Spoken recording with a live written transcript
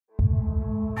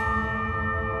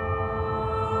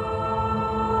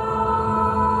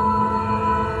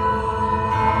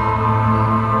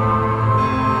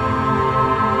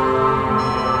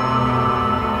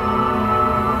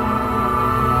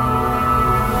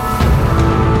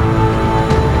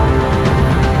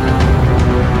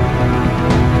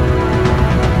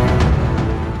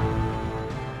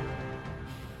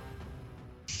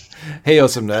Hey,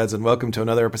 awesome nerds, and welcome to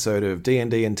another episode of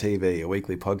D&D and TV, a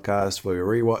weekly podcast where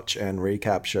we rewatch and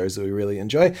recap shows that we really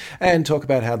enjoy and talk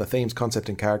about how the themes, concept,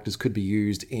 and characters could be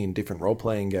used in different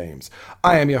role-playing games.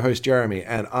 I am your host, Jeremy,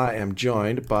 and I am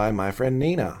joined by my friend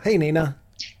Nina. Hey, Nina.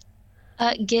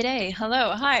 G'day.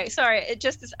 Hello. Hi. Sorry.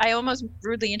 I almost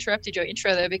rudely interrupted your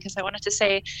intro there because I wanted to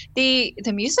say the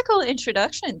musical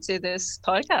introduction to this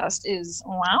podcast is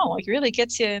wow. It really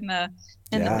gets you in the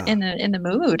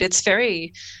mood. It's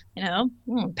very,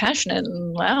 passionate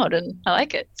and loud, and I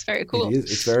like it. It's very cool. It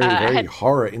is. It's very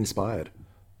horror inspired.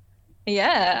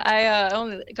 Yeah, I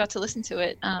only got to listen to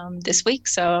it this week,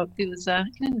 so it was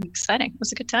kind of exciting. It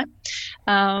was a good time.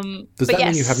 Does that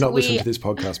mean you have not listened to this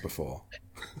podcast before?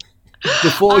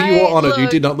 Before you were on it, you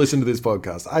did not listen to this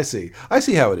podcast. I see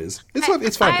how it is. It's fine.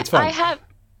 It's fine. I have.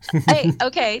 I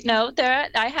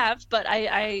have, but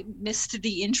I missed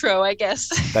the intro, I guess.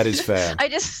 That is fair.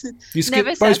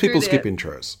 Most people skip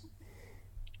intros.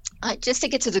 Just to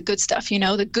get to the good stuff,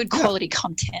 the good quality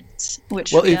content,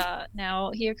 which we are now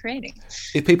here creating.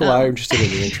 If people are interested in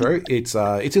the intro, it's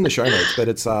in the show notes, but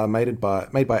it's made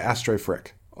by Astro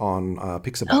Freck on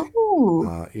Pixabay.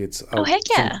 Oh, heck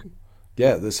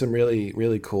yeah! There's some really,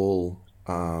 really cool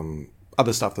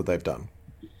other stuff that they've done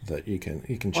that you can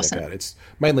check out. It's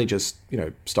mainly just,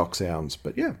 stock sounds,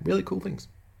 but yeah, really cool things.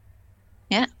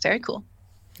 Yeah, very cool.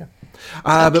 Yeah.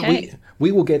 But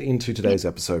we will get into today's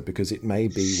episode because it may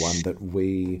be one that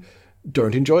we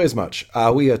don't enjoy as much.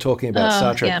 We are talking about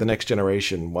Star Trek The Next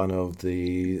Generation, one of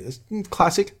the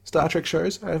classic Star Trek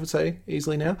shows, I would say,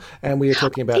 easily now. And we are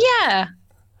talking about...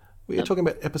 We are talking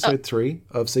about episode 3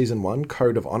 of season 1,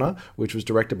 Code of Honor, which was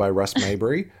directed by Russ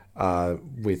Mabry,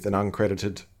 with an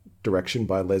uncredited direction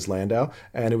by Les Landau,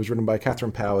 and it was written by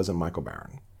Catherine Powers and Michael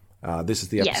Barron. This is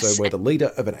the episode where the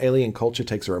leader of an alien culture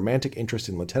takes a romantic interest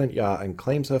in Lieutenant Yar and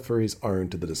claims her for his own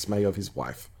to the dismay of his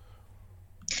wife.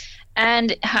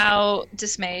 And how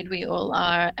dismayed we all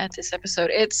are at this episode.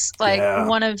 It's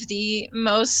one of the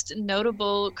most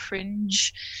notable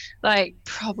cringe,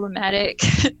 problematic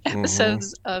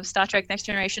episodes of Star Trek Next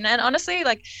Generation. And honestly,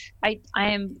 I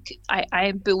am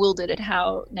bewildered at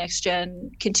how Next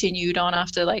Gen continued on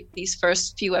after these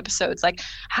first few episodes.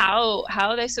 How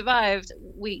they survived,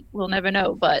 we will never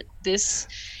know. But this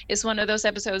is one of those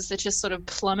episodes that just sort of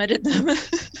plummeted them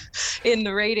in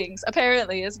the ratings,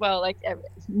 apparently, as well.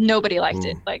 Nobody liked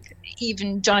it.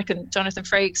 Even Jonathan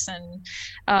Frakes and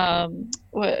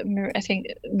I think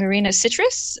Marina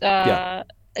Citrus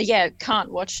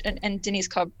can't watch, and Denise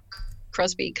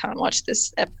Crosby can't watch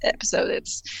this episode.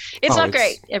 It's not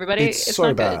great, everybody. It's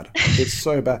so bad. It's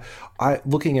so bad.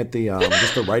 Looking at the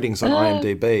just the ratings on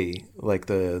IMDb,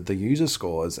 the user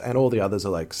scores, and all the others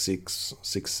are 6,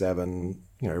 7,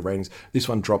 ratings. This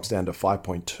one drops down to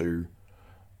 5.2.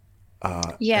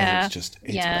 And it's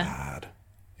bad.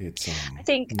 It's I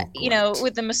think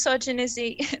with the misogyny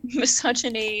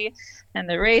and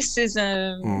the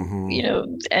racism,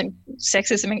 and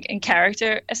sexism and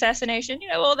character assassination,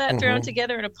 all that thrown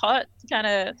together in a pot, kind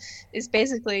of is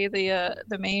basically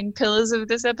the main pillars of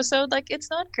this episode. It's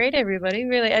not great, everybody.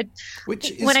 Really,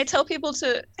 when I tell people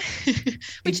to,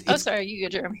 sorry, you go,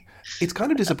 Jeremy. It's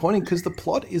kind of disappointing because the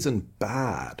plot isn't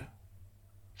bad.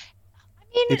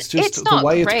 It's just it's the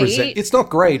way great. It's presented. It's not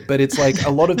great, but it's a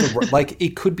lot of the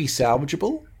it could be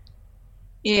salvageable.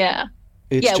 Yeah.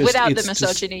 Without the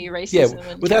misogyny, racism.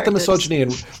 Yeah, without the misogyny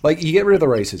and you get rid of the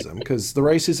racism because the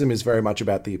racism is very much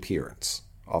about the appearance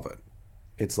of it.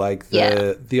 It's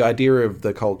the idea of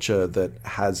the culture that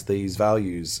has these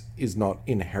values is not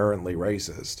inherently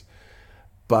racist,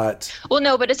 but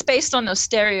but it's based on those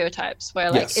stereotypes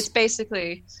where it's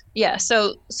basically it's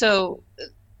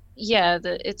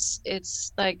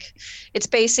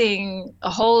basing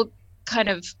a whole kind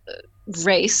of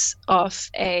race off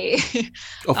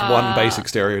one basic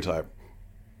stereotype.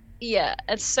 Yeah,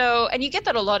 and you get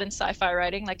that a lot in sci-fi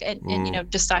writing,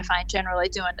 and just sci-fi in general.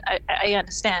 I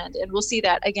understand, and we'll see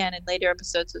that again in later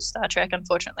episodes of Star Trek.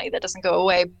 Unfortunately, that doesn't go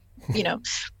away,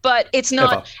 but it's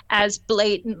not as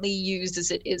blatantly used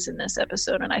as it is in this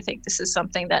episode. And I think this is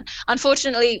something that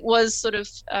unfortunately was sort of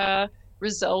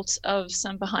result of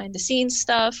some behind the scenes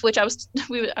stuff, which I was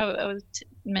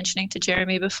mentioning to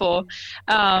Jeremy before,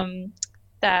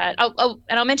 that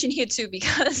I'll mention here too,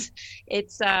 because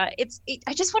I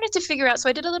just wanted to figure out, so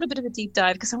I did a little bit of a deep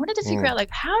dive because I wanted to figure out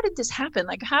how did this happen,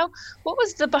 what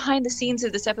was the behind the scenes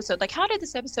of this episode, how did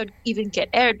this episode even get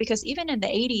aired, because even in the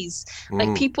 80s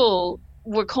people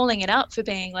were calling it out for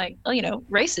being like,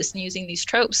 racist and using these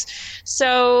tropes.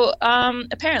 So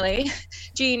apparently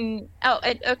Gene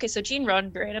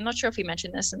Roddenberry, and I'm not sure if we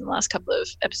mentioned this in the last couple of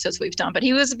episodes we've done, but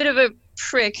he was a bit of a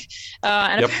prick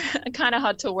and kind of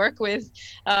hard to work with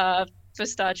for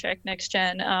Star Trek Next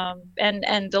Gen,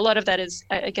 and a lot of that is,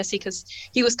 I guess, because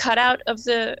he was cut out of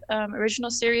the original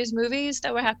series movies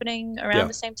that were happening around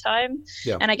the same time,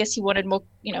 and I guess he wanted more,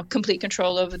 complete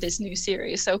control over this new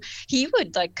series. So he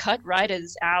would like cut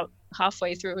writers out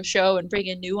halfway through a show and bring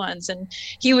in new ones, and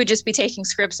he would just be taking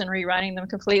scripts and rewriting them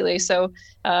completely. So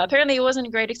apparently it wasn't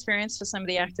a great experience for some of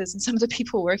the actors and some of the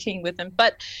people working with them.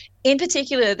 But in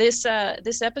particular, this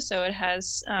episode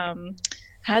has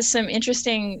some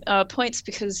interesting points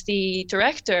because the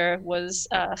director was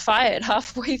fired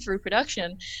halfway through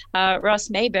production, Ross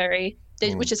Mayberry,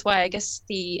 which is why I guess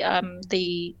the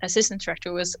assistant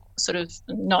director was sort of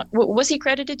not. Was he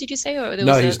credited? Did you say? Or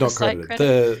no, he's not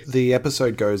credited. The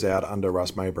episode goes out under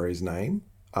Ross Mayberry's name,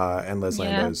 and Les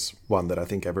Lando's one that I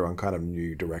think everyone kind of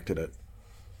knew directed it.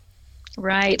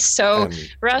 Right. So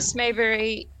Ross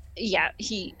Mayberry. Yeah,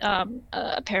 he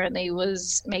apparently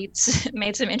made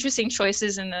some interesting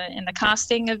choices in the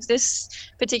casting of this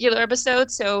particular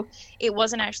episode. So it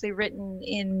wasn't actually written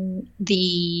in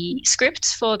the script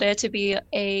for there to be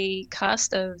a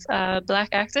cast of black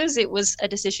actors. It was a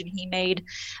decision he made,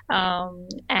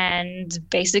 and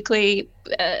basically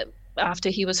after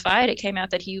he was fired, it came out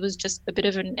that he was just a bit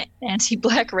of an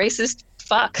anti-black racist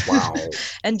fuck. Wow.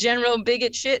 And general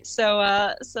bigot shit.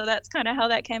 So that's kind of how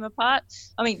that came apart.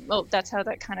 I mean, well, that's how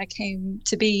that kind of came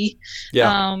to be.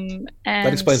 Yeah. And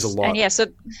that explains a lot. And yeah, so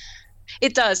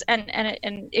it does, and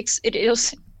it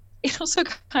also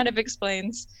kind of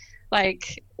explains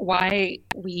like why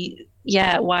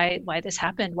this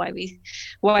happened,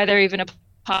 why they're even a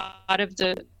part of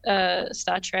the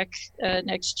Star Trek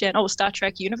Next Gen, Star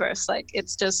Trek universe. Like,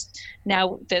 it's just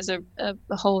now there's a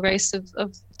whole race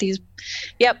of these.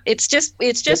 Yep, it's just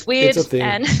weird. It's a thing.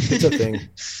 And it's a thing.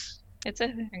 It's a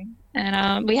thing.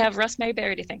 And we have Russ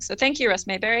Mayberry to thank. So thank you, Russ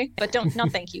Mayberry. But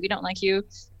not thank you. We don't like you.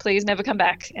 Please never come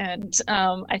back. And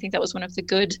I think that was one of the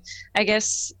good, I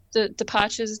guess, the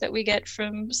departures that we get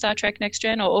from Star Trek Next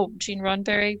Gen, or Gene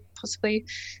Roddenberry possibly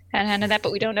had handed that,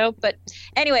 but we don't know. But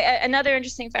anyway, another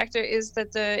interesting factor is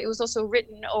that it was also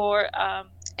written or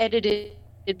edited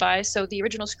by, so the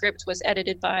original script was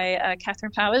edited by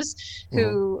Catherine Powers,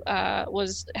 who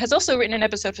has also written an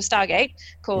episode for Stargate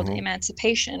called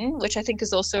Emancipation, which I think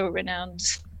is also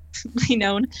renownedly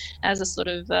known as a sort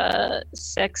of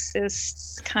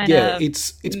sexist kind of. Yeah,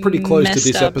 it's pretty close to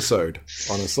this episode,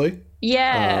 honestly.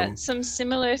 Yeah, some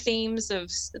similar themes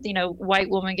of, white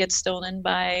woman gets stolen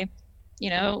by,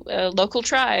 a local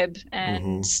tribe,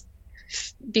 and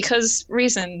because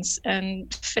reasons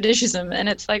and fetishism, and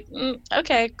it's like,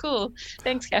 okay, cool,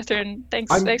 thanks, Catherine,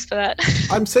 thanks for that.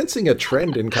 I'm sensing a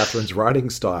trend in Catherine's writing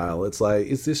style. It's like,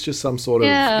 is this just some sort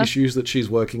of issues that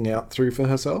she's working out through for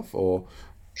herself, or?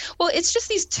 Well, it's just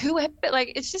these two,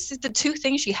 it's just the two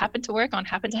things she happened to work on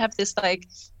happen to have this, like,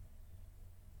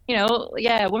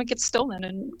 a woman gets stolen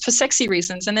and for sexy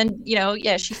reasons, and then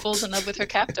she falls in love with her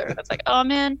captor. It's like, oh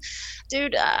man,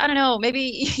 dude, I don't know,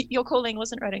 maybe your calling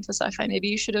wasn't writing for sci-fi. Maybe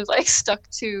you should have stuck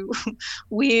to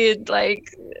weird, I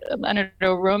don't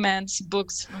know, romance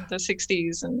books from the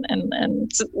 60s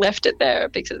and left it there,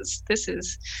 because this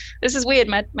is weird,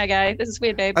 my guy. This is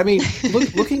weird, babe. I mean,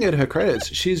 looking at her credits,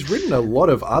 she's written a lot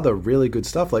of other really good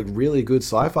stuff, like really good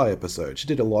sci-fi episodes. She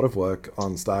did a lot of work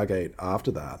on Stargate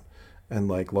after that. And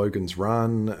Logan's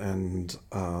Run, and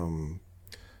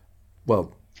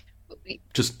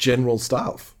just general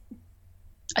stuff.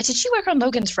 Did she work on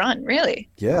Logan's Run? Really?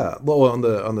 Yeah. Well, on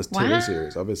the TV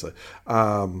series, obviously.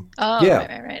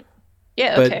 Right.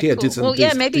 Yeah. But okay, cool.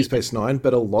 Did some Deep Space Nine,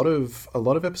 but a lot of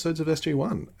episodes of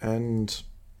SG-1, and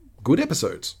good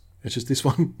episodes. It's just this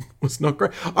one was not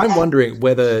great. I'm wondering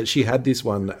whether she had this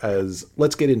one as,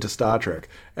 let's get into Star Trek,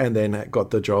 and then got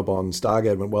the job on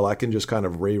Stargate and went, well, I can just kind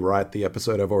of rewrite the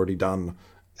episode I've already done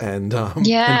and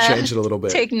change it a little bit.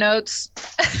 Take notes.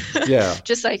 Yeah.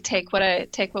 Just take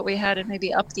what we had and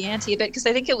maybe up the ante a bit, because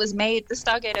I think it was made, the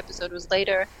Stargate episode was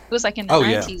later. It was in the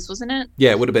 90s, wasn't it?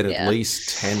 Yeah, it would have been at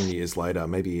least 10 years later,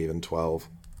 maybe even 12.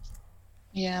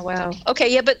 Yeah, wow.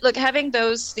 Okay, yeah, but look, having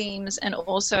those themes and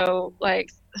also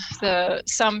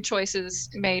some choices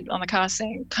made on the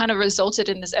casting kind of resulted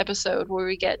in this episode where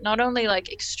we get not only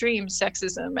extreme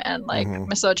sexism and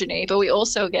misogyny, but we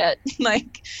also get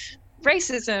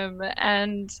racism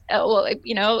and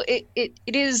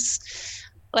it is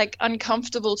like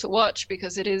uncomfortable to watch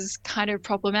because it is kind of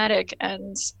problematic.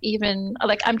 And even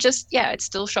like it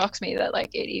still shocks me that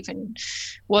like it even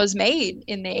was made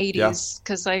in the 80s,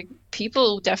 because like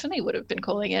people definitely would have been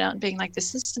calling it out and being like,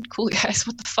 this isn't cool, guys,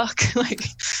 what the fuck. Like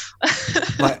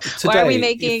today, why are we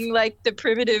making like the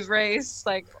primitive race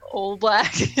like all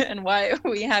black and why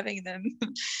are we having them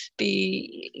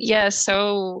be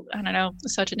so, I don't know,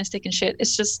 misogynistic and shit.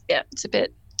 It's just it's a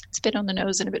bit on the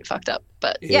nose and a bit fucked up,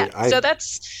 but so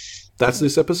that's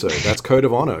this episode. That's Code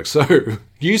of Honor. So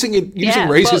using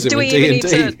racism in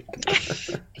D&D.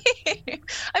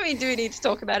 I mean, do we need to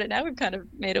talk about it now? We've kind of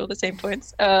made all the same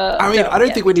points. I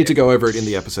don't think we need to go over it in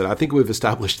the episode. I think we've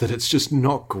established that it's just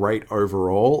not great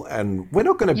overall, and we're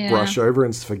not going to brush over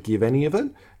and forgive any of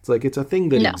it. It's like, it's a thing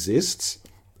that exists,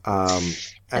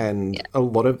 and a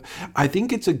lot of, I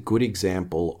think it's a good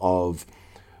example of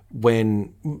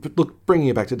when, look, bringing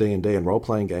it back to D&D and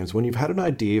role-playing games, when you've had an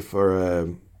idea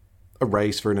for a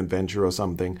race, for an adventure or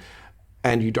something,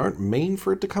 and you don't mean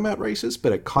for it to come out racist,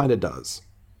 but it kind of does.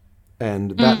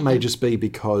 And that may just be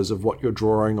because of what you're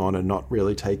drawing on and not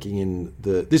really taking in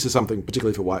this is something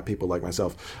particularly for white people like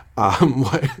myself,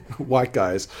 white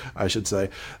guys, I should say,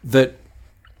 that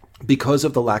because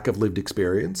of the lack of lived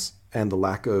experience and the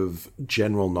lack of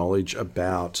general knowledge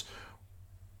about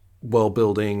world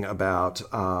building, about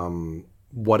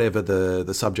whatever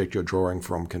the subject you're drawing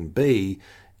from can be,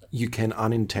 you can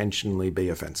unintentionally be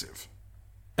offensive.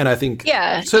 And I think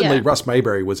certainly Russ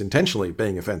Mayberry was intentionally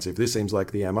being offensive. This seems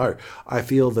like the MO. I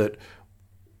feel that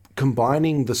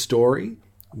combining the story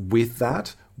with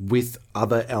that, with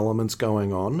other elements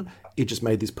going on, it just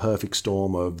made this perfect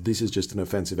storm of, this is just an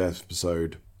offensive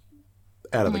episode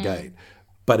out of the gate.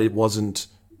 But it wasn't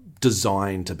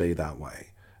designed to be that way.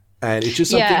 And it's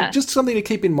just something to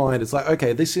keep in mind. It's like,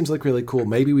 okay, this seems like really cool.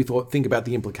 Maybe we think about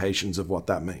the implications of what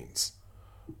that means.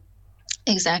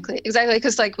 Exactly.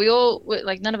 Because like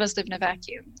none of us live in a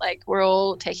vacuum. Like we're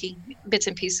all taking bits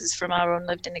and pieces from our own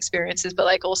lived-in experiences, but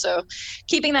like also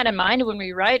keeping that in mind when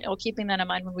we write, or keeping that in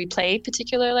mind when we play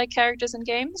particular like characters in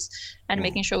games, and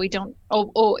making sure we don't,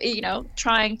 or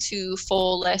trying to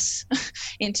fall less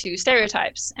into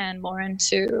stereotypes and more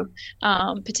into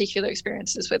particular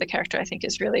experiences where the character, I think,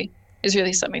 is really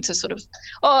something to sort of,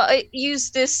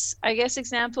 use this, I guess,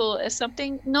 example as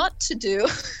something not to do.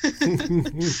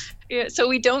 So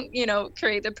we don't,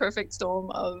 create the perfect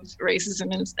storm of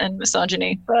racism and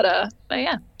misogyny. But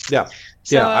yeah. Yeah.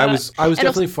 So, I was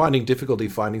definitely finding difficulty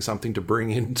finding something to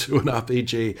bring into an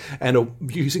RPG, and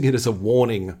using it as a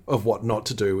warning of what not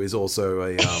to do is also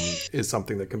is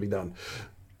something that can be done.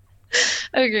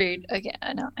 Agreed. Okay,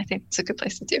 I know. I think it's a good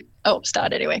place to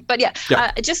start anyway. But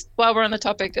just while we're on the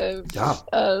topic of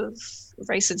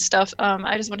race and stuff,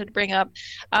 I just wanted to bring up,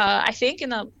 I think in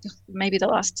not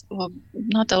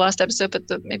the last episode,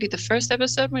 but maybe the first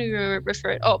episode when we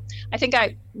referred. I think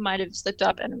I might have slipped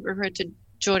up and referred to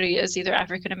Geordie as either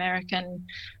African American,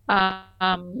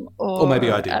 or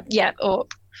maybe I did.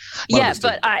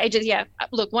 But I just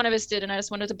look, one of us did, and I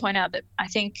just wanted to point out that I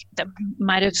think that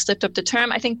might have slipped up the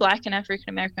term. I think Black and African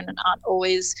American aren't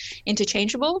always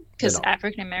interchangeable, because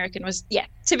African American was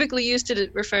typically used to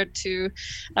refer to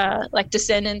like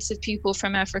descendants of people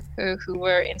from Africa who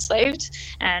were enslaved,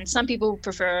 and some people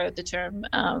prefer the term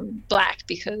Black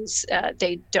because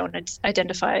they don't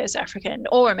identify as African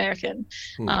or American,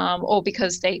 or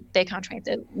because they can't trace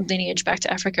their lineage back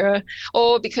to Africa,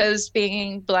 or because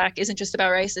being Black isn't just about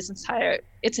race.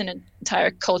 It's an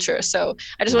entire culture. So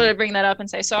I just wanted to bring that up and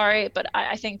say sorry, but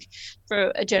I think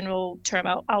for a general term,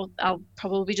 I'll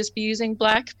probably just be using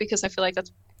Black, because I feel like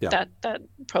that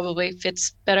probably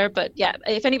fits better. But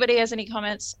if anybody has any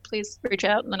comments, please reach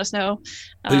out and let us know.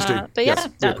 Please do. But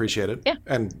we appreciate it. Yeah.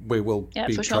 And we will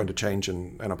be trying to change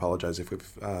and apologize if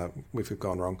we've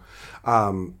gone wrong.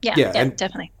 And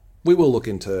definitely. We will look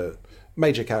into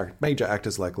major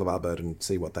actors like LeVar Burton and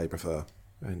see what they prefer.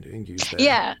 And use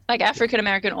that. Like African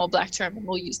American or Black term, and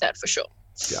we'll use that for sure.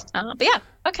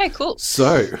 Okay, cool.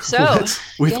 So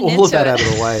with all of that out of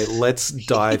the way, let's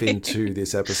dive into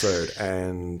this episode.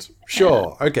 And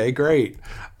okay, great.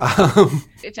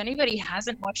 If anybody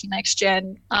hasn't watched Next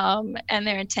Gen, and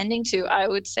they're intending to, I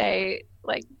would say,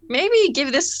 like, maybe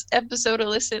give this episode a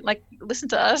listen. Like, listen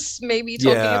to us maybe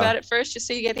talking about it first, just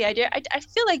so you get the idea. I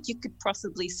feel like you could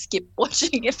possibly skip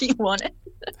watching if you wanted.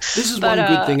 This is one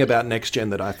good thing about Next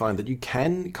Gen that I find, that you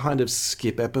can kind of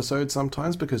skip episodes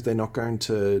sometimes because they're not going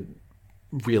to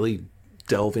really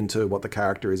delve into what the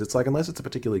character is. It's like, unless it's a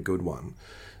particularly good one,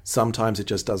 sometimes it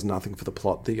just does nothing for the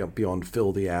plot beyond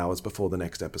fill the hours before the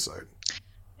next episode.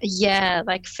 Yeah,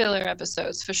 like filler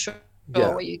episodes for sure. Yeah.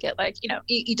 where you get like,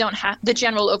 you don't have the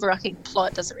general overarching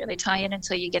plot doesn't really tie in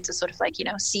until you get to sort of like,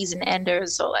 season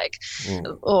enders or like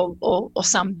or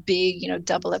some big,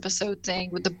 double episode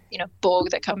thing with the, Borg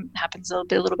that happens a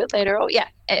little bit later. Or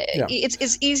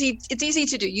it's easy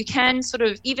to do. You can sort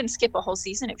of even skip a whole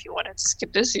season if you wanted to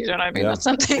skip this season. I mean, that's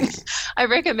something I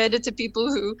recommend it to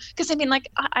people who, because I mean, like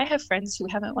I have friends who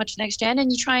haven't watched Next Gen,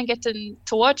 and you try and get them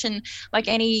to watch, and like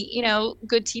any,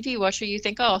 good TV watcher, you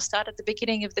think, I'll start at the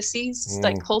beginning of the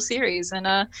like whole series.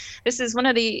 And this is one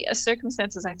of the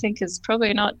circumstances I think is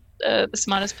probably not the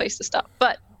smartest place to start.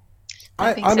 But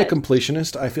I'm a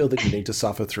completionist. I feel that you need to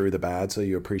suffer through the bad so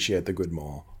you appreciate the good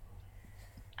more.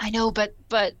 I know, but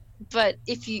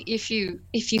if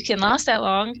you can last that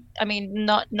long, I mean,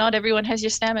 not everyone has your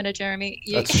stamina, Jeremy.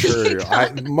 That's true.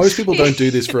 Most people don't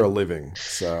do this for a living,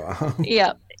 so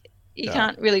yeah. You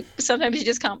can't really. Sometimes you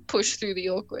just can't push through the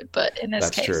awkward. But in this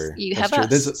case, you have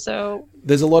us.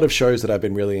 There's a lot of shows that I've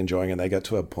been really enjoying, and they get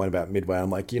to a point about midway.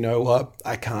 I'm like, you know what?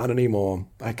 I can't anymore.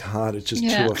 I can't. It's just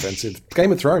too offensive.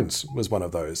 Game of Thrones was one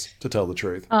of those, to tell the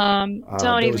truth.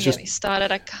 Don't even get me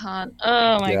started. I can't.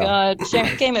 Oh my god,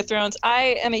 Game of Thrones.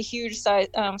 I am a huge Song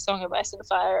of Ice and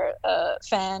Fire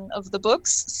fan of the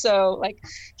books. So like,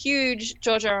 huge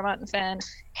George R. R. Martin fan.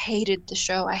 Hated the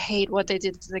show. I hate what they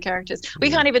did to the characters. We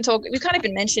can't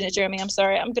even mention it, Jeremy. I'm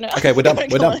sorry. Okay, we're done.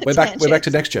 We're back to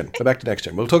Next Gen. We're back to Next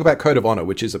Gen. We'll talk about Code of Honor,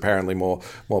 which is apparently more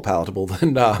palatable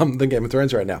than Game of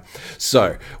Thrones right now.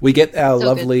 So we get our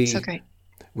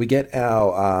we get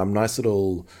our nice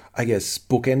little, I guess,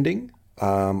 book ending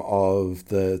of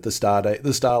the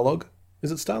Starlog.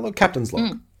 Is it Starlog? Captain's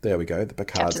Log. There we go. The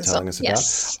Picard's telling us about.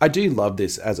 Yes. I do love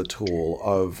this as a tool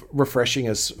of refreshing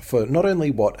us for not only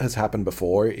what has happened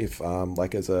before, if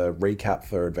like as a recap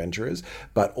for adventurers,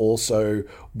 but also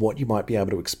what you might be able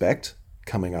to expect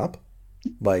coming up.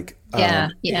 Like,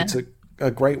 it's a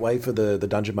great way for the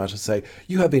Dungeon Master to say,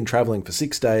 you have been traveling for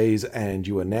 6 days and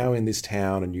you are now in this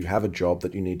town and you have a job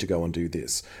that you need to go and do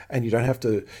this. And you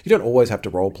don't always have to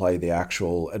role play the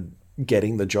actual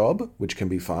getting the job, which can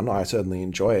be fun. I certainly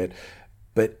enjoy it.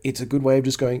 But it's a good way of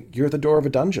just going, you're at the door of a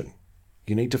dungeon.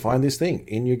 You need to find this thing.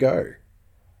 In you go.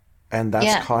 And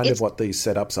that's kind of what these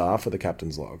setups are for the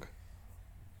Captain's Log.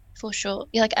 For sure.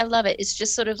 Yeah, like I love it. It's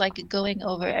just sort of like going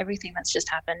over everything that's just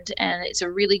happened, and it's a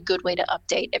really good way to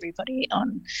update everybody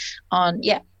on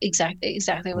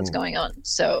exactly what's going on.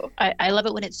 So I love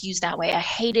it when it's used that way. I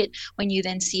hate it when you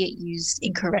then see it used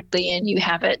incorrectly and you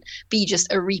have it be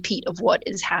just a repeat of what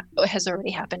has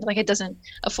already happened. Like, it doesn't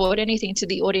afford anything to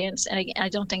the audience, and I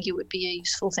don't think it would be a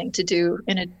useful thing to do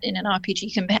in an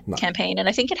RPG campaign. And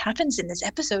I think it happens in this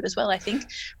episode as well. I think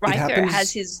Riker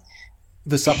has his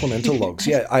the supplemental logs.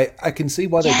 Yeah, I can see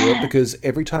why they do it, because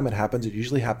every time it happens, it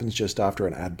usually happens just after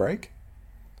an ad break.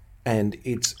 And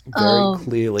it's very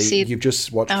clearly, you've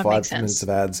just watched 5 minutes of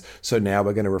ads, so now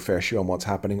we're going to refresh you on what's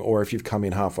happening. Or if you've come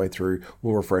in halfway through,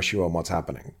 we'll refresh you on what's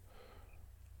happening.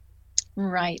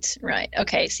 Right.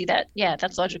 Okay, see that? Yeah,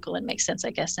 that's logical and makes sense,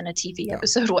 I guess, in a TV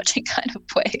episode watching kind of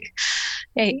way.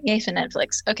 Yay for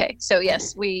Netflix. Okay, so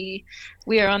yes, we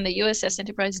are on the USS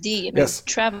Enterprise D, and we're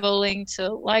traveling to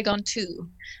Ligon 2.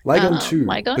 Ligon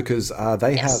 2, because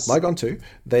they have Ligon 2.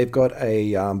 They've got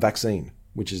a vaccine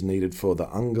which is needed for the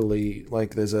Ungolese.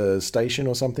 Like, there's a station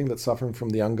or something that's suffering from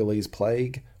the Ungolese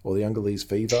plague or the Ungolese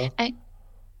fever.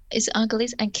 Is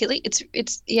Ungolese Ankili?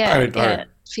 It's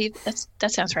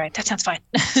that sounds right. That sounds fine.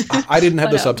 I didn't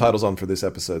have the subtitles on for this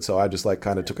episode, so I just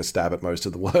kind of took a stab at most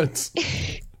of the words.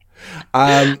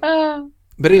 But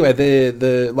anyway,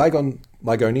 the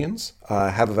Ligonians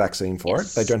have a vaccine for it.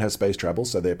 They don't have space travel,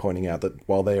 so they're pointing out that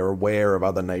while they are aware of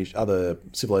other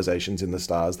civilizations in the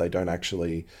stars, they don't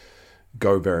actually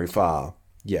go very far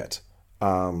yet.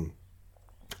 And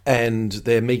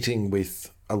they're meeting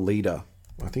with a leader.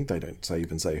 I think they don't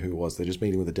even say who it was. They're just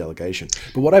meeting with a delegation.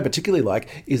 But what I particularly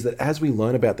like is that as we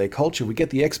learn about their culture, we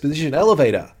get the exposition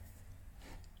elevator.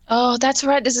 Oh, that's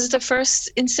right. This is the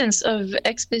first instance of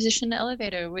exposition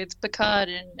elevator with Picard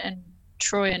and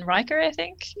Troy and Riker, I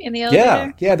think, in the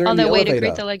elevator. Yeah, they're on in the their way elevator. to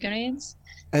greet the Ligonians.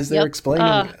 As they're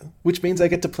explaining, which means they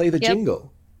get to play the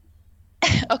jingle.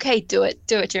 Okay, do it,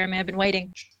 Jeremy. I've been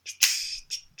waiting.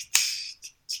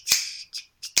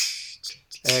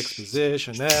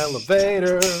 Exposition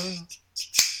elevator.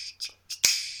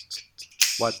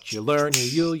 What you learn here,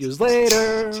 you'll use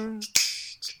later.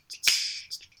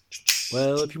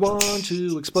 Well, if you want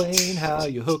to explain how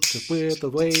you hooked up with a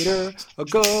waiter, or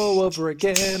go over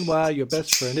again why your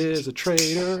best friend is a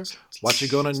traitor, what you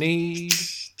gonna need?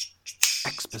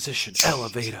 Exposition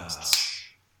elevator.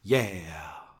 Yeah.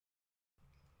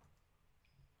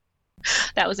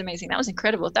 That was amazing. That was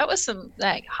incredible. That was some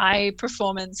high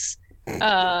performance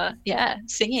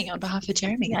Singing on behalf of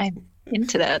Jeremy. I'm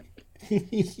into that.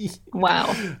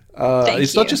 Wow.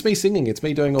 It's not just me singing, it's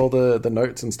me doing all the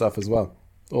notes and stuff as well.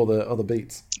 All the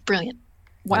beats. Brilliant.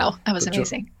 Wow, that was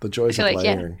amazing. The joys of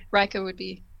layering. Riker would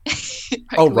be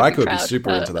Riker would be super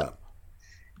into that.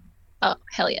 Oh,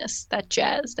 hell yes. That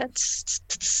jazz. That's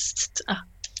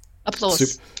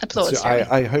applause. Applause. So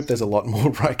I hope there's a lot more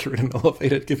Riker in an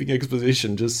elevator giving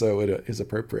exposition just so it is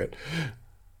appropriate.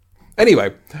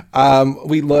 Anyway,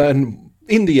 we learn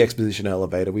in the exposition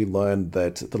elevator, we learn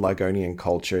that the Ligonian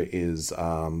culture is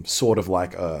sort of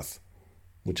like Earth,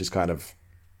 which is kind of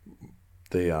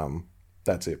the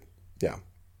that's it. Yeah.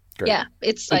 Great. Yeah,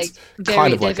 it's very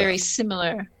kind of they're very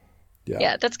similar.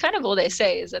 Yeah, that's kind of all they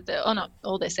say is that they're not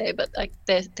all they say, but like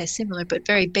they're similar, but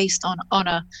very based on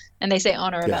honor. And they say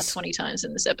honor about 20 times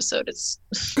in this episode. It's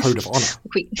code of honor.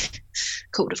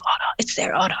 Code of honor. It's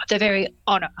their honor. They're very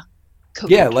honor.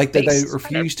 Yeah, like they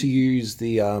refuse to use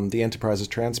the Enterprise's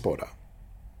transporter.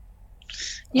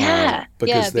 Yeah,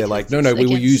 because they're like, no, we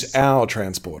will use our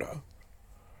transporter.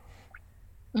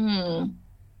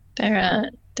 They're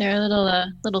a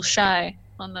little shy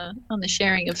on the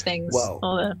sharing of things.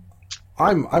 Well,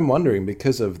 I'm wondering,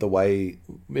 because of the way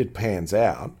it pans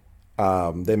out,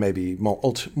 there may be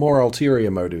more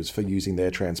ulterior motives for using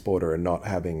their transporter and not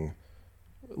having,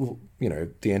 the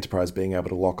Enterprise being able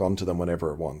to lock onto them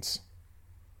whenever it wants.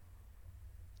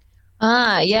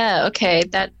 Yeah, okay,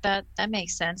 that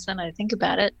makes sense. Then I think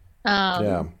about it.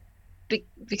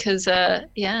 Because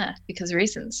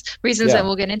reasons that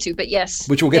we'll get into, but yes,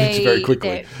 which we'll get into very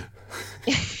quickly.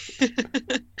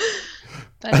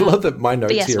 I love that my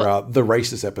notes here are the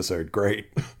racist episode.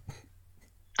 Great.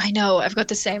 I know. I've got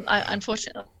the same.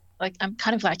 Unfortunately, I'm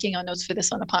kind of lacking on notes for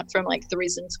this one, apart from the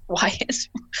reasons why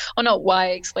or not why,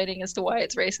 explaining as to why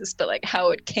it's racist, but how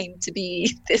it came to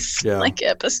be this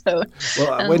episode,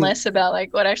 and less about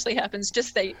what actually happens.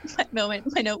 Just my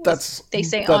note was they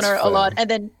say honor a lot, and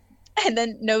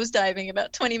then nosediving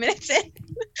about 20 minutes in,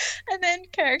 and then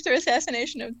character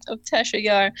assassination of Tasha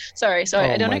Yar. Sorry,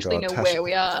 I don't actually know where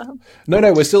we are.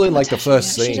 No, we're still in the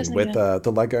first scene with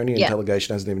the Ligonian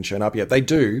delegation hasn't even shown up yet. They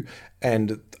do,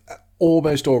 and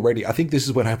almost already, I think this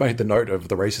is when I made the note of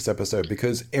the racist episode,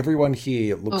 because everyone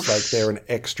here looks like they're an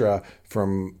extra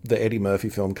from the Eddie Murphy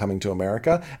film Coming to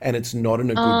America, and it's not in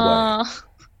a good way.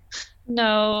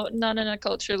 No, not in a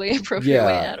culturally appropriate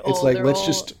way at all. It's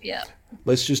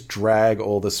let's just drag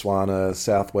all the Swana,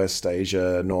 Southwest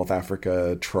Asia, North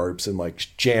Africa tropes and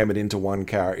jam it into one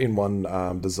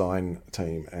design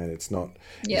team, and it's not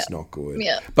good.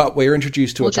 Yeah. But we're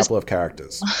introduced to a couple of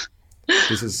characters.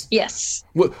 This is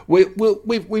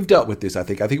we've dealt with this. I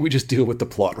think we just deal with the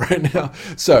plot right now.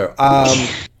 So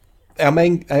our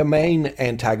main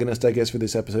antagonist, I guess, for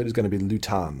this episode is going to be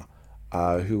Lutan,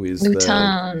 who is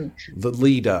the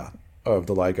leader of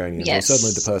the Ligonians, or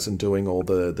certainly the person doing all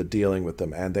the dealing with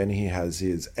them. And then he has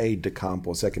his aide de camp,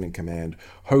 or second in command,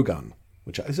 Hogun.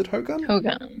 Is it Hogun?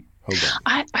 Hogun.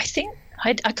 I think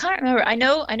I can't remember. I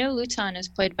know Lutan is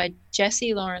played by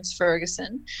Jesse Lawrence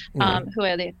Ferguson, who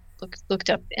I looked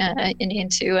up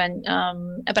into, and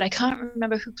but I can't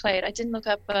remember who played. I didn't look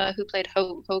up who played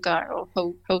Hogar or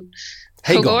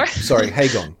Hagon. Sorry,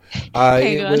 Hagon.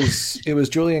 It was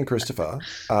Julian Christopher,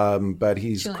 but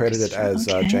he's credited as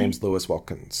James Lewis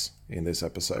Watkins in this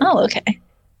episode. Oh, okay,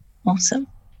 awesome.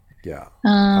 Yeah,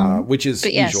 which is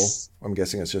usual. I'm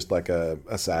guessing it's just a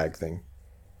SAG thing.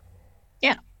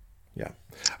 Yeah.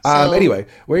 Anyway,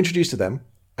 we're introduced to them.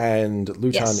 And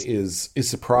Lutan is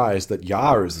surprised that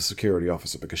Yar is the security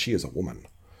officer because she is a woman.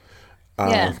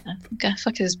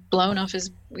 Fuck is blown off his.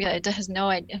 Yeah, it has no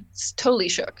idea. It's totally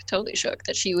shook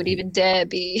that she would even dare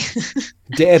be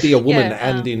a woman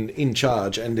and in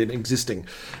charge and in existing.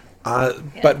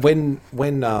 But when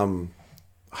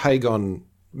Hagon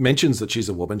mentions that she's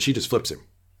a woman, she just flips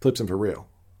him for real.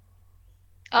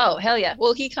 Oh, hell yeah.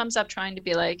 Well, he comes up trying to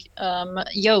be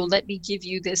yo, let me give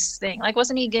you this thing.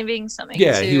 Wasn't he giving something?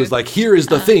 Yeah, he was here is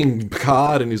the thing,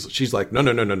 Picard. And she's like, no,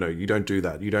 you don't do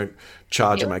that. You don't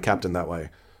charge my captain that way.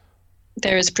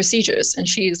 There's procedures. And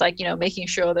she's making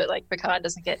sure that Picard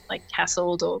doesn't get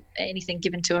hassled or anything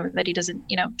given to him that he doesn't,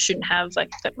 shouldn't have,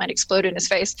 that might explode in his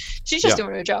face. She's just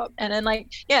doing her job. And then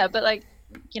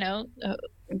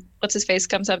what's his face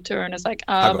comes up to her and is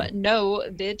no,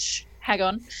 bitch.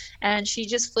 Hagon, and she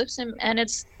just flips him, and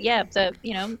it's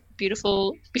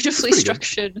beautifully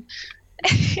structured.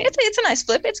 It's a nice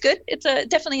flip. It's good. It's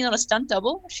definitely not a stunt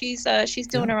double. She's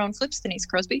doing her own flips, Denise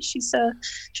Crosby. She's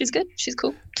good. She's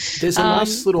cool. There's a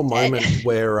nice little moment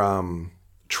where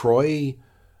Troy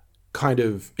kind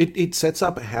of it sets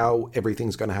up how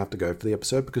everything's going to have to go for the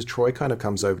episode, because Troy kind of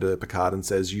comes over to Picard and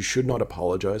says, you should not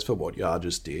apologize for what Yar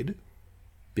just did,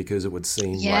 because it would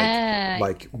seem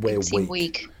like we're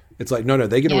weak. It's like, no,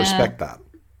 they're going to respect that.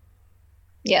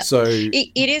 Yeah. So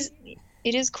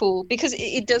it is cool, because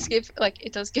it does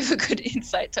give a good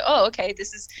insight to, okay,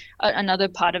 this is another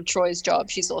part of Troy's job.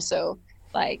 She's also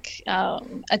like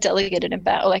a delegate in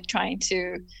battle, like trying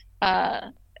to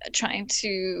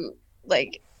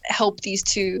like help these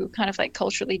two kind of like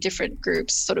culturally different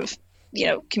groups sort of,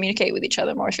 communicate with each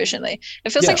other more efficiently.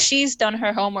 It feels like she's done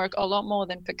her homework a lot more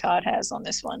than Picard has on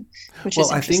this one, which is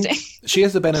interesting. I think she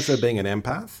has the benefit of being an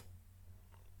empath.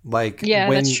 Like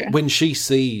that's true. When she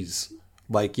sees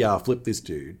like, flip this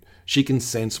dude, she can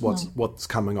sense what's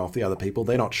coming off the other people.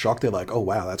 They're not shocked. They're like, oh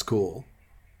wow, that's cool.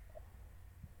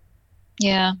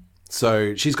 Yeah.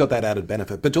 So she's got that added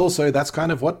benefit. But also that's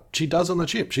kind of what she does on the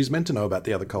ship. She's meant to know about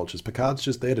the other cultures. Picard's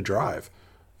just there to drive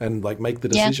and like make the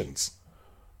decisions.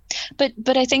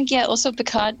 But I think, also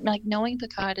Picard, like knowing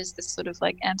Picard is this sort of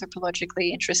like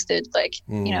anthropologically interested, like,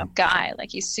 guy, like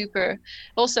he's super,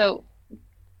 also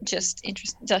just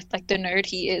interested, just like the nerd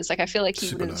he is. Like I feel like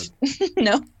he would have,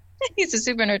 no, he's a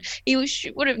super nerd. He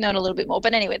would have known a little bit more.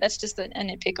 But anyway, that's just a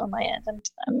nitpick on my end.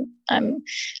 I'm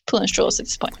pulling straws at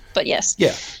this point. But yes.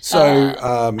 Yeah. So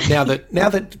now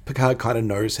that Picard kind of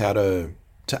knows how to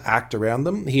act around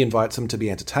them, he invites them to be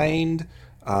entertained.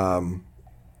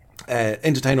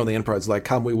 Entertain on the Enterprise. Like,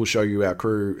 come, we will show you our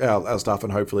crew, our stuff,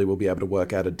 and hopefully we'll be able to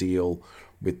work out a deal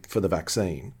for the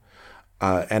vaccine.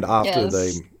 And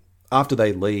after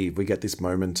they leave, we get this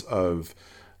moment of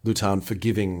Lutan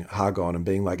forgiving Hargon and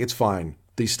being like, it's fine.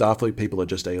 These Starfleet people are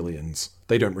just aliens.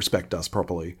 They don't respect us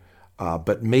properly.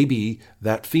 But maybe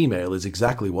that female is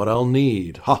exactly what I'll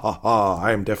need. Ha ha ha,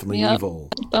 I am definitely evil.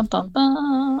 Bum, bum,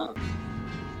 bum.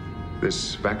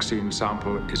 This vaccine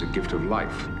sample is a gift of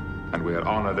life, and we are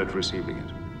honored at receiving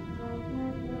it.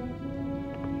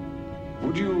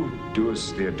 Would you do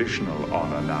us the additional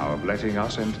honor now of letting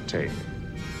us entertain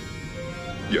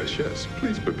you? Yes,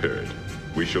 please prepare it.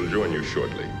 We shall join you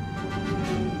shortly.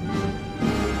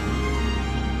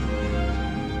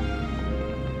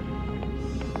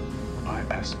 I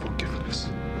ask forgiveness.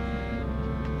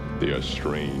 They are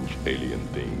strange alien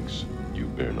things. You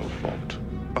bear no fault.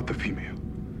 But the female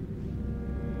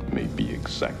may be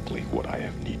exactly what I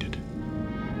have needed.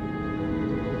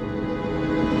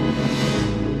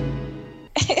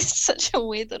 It's such a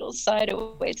weird little side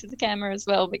away to the camera as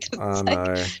well, because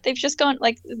they've just gone,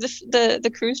 like,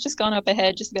 the crew's just gone up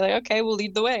ahead just to be like, okay, we'll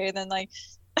lead the way, and then like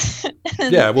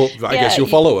I guess you'll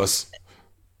follow us.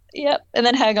 Yep. And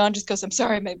then Hargon just goes, I'm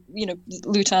sorry,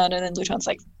 Lutan, and then Lutan's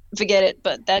like, forget it,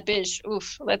 but that bitch,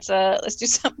 oof, let's do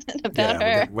something about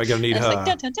her. We're gonna need her. Like,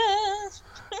 dun, dun, dun.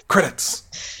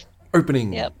 Credits.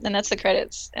 Opening. Yep, and that's the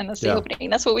credits, and that's the opening.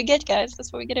 That's what we get, guys.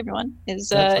 That's what we get, everyone.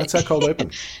 That's our cold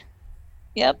open.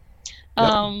 Yep.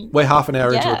 We're half an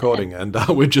hour into recording, and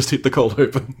we've just hit the cold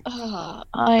open.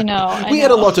 I know. We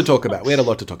had a lot to talk about.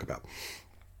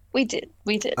 We did.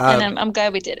 And I'm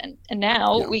glad we did. And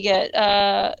now we get,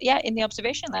 in the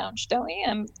observation lounge, don't we?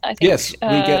 I think, yes, we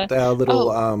get our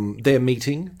little, their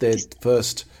meeting, their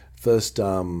first,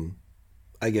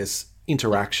 I guess,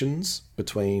 interactions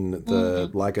between the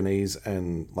Ligonians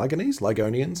and Starfleet.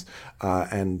 Ligonians.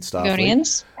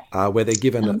 Where they're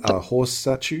given a horse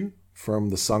statue from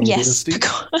the Sung dynasty.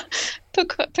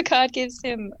 Picard gives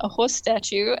him a horse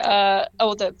statue.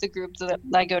 The group, the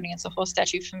Ligonians, a horse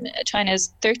statue from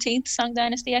China's 13th Sung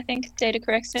dynasty, I think. Data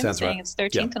corrects him, saying it's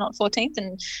 13th and not 14th.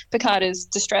 And Picard is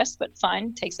distressed, but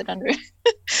fine, takes it under,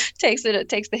 takes the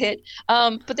hit.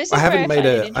 But this is I haven't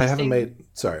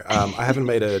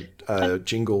made a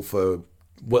jingle for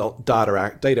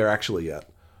Data actually yet.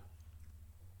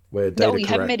 Where Data you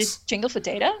haven't made a jingle for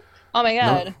Data? Oh my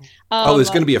god! No. There's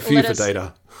going to be a few for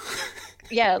Data.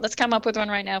 Yeah, let's come up with one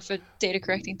right now for Data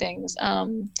correcting things.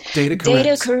 Data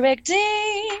correcting.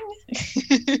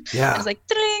 Yeah. I was like,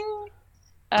 ding.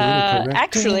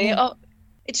 Actually,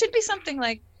 it should be something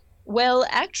like, well,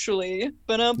 actually,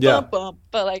 but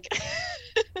like,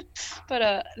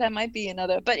 but that might be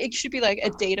another. But it should be like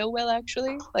a Data, well,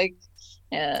 actually, like.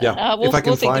 Yeah. If I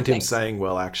can find him saying,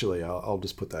 well, actually, I'll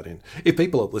just put that in. If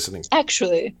people are listening.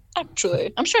 Actually. I'm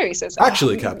sure he says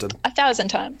actually, Captain. 1,000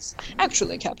 times.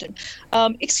 Actually, Captain.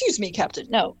 Excuse me, Captain.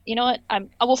 No, you know what?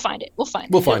 We'll find it. We'll find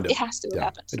it. It has to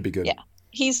happen. It'd be good. Yeah.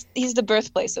 He's the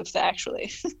birthplace of the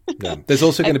actually. Yeah. There's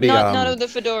also going to be... Not of the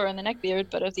fedora and the neckbeard,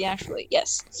 but of the actually.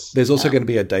 Yes. There's also going to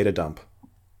be a data dump.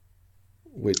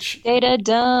 Data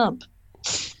dump.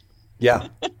 Yeah.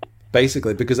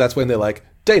 Basically, because that's when they're like,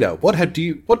 Data, what do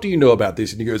you know about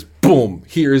this? And he goes, boom,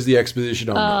 here is the exposition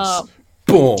on this.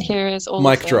 Boom. Here is all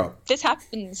mic drop. This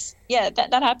happens. Yeah,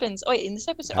 that happens. Oh, wait, in this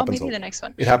episode? Oh, maybe the next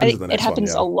one. It happens in the next one. It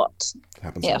happens a lot. It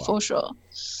happens a lot. For sure.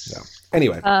 Yeah.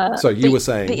 Anyway, so you were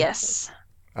saying... But yes.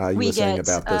 You were saying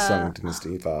about the Sung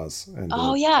Dynasty vase. And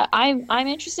I'm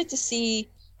interested to see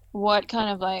what kind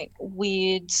of like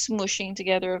weird smushing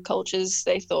together of cultures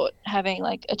they thought having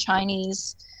like a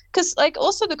Chinese... Because like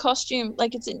also the costume,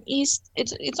 like it's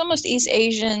almost East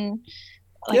Asian...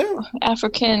 like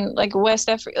African, like West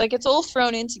Africa, like it's all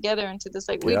thrown in together into this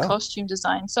like weird costume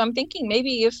design. So I'm thinking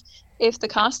maybe if the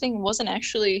casting wasn't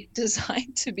actually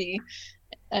designed to be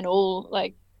an all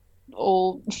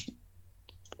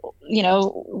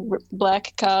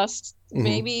black cast,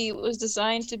 maybe it was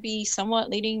designed to be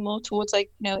somewhat leaning more towards like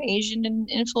Asian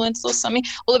influence or something.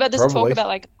 All about this talk about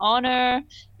like honor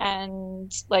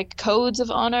and like codes of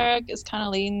honor is kind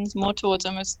of leans more towards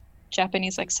almost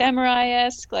Japanese like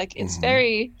samurai-esque, like it's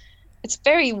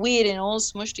very weird and all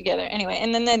smushed together anyway.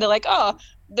 And then they're like, oh,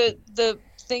 the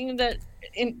thing that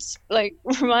like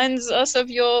reminds us of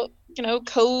your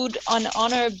code on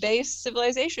honor based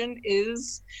civilization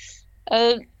is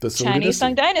the Chinese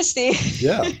Sung Dynasty.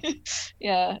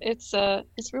 Yeah. It's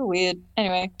real weird.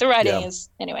 Anyway, the writing is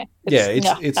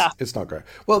it's not great.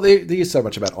 Well, they use so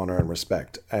much about honor and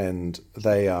respect, and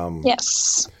they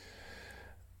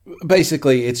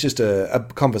basically, it's just a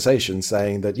conversation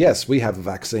saying that, yes, we have a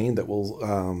vaccine that will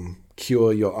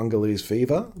cure your Ungolese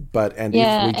fever,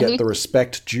 if we get the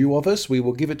respect due of us, we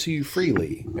will give it to you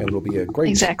freely, and it will be a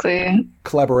great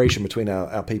collaboration between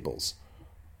our peoples.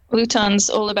 Luton's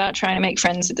all about trying to make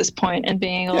friends at this point and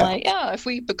being like, if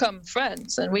we become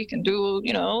friends and we can do,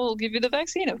 we'll give you the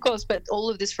vaccine, of course. But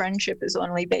all of this friendship is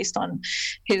only based on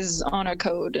his honor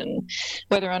code and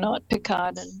whether or not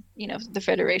Picard and, the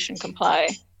Federation comply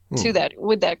to that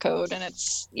with that code. And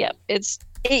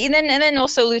and then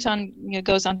also Luton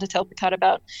goes on to tell Picard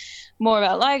more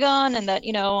about Ligon, and that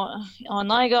on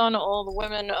Ligon all the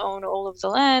women own all of the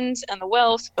land and the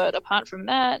wealth, but apart from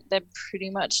that they're pretty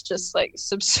much just like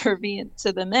subservient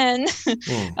to the men.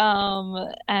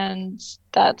 And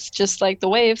that's just like the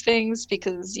way of things,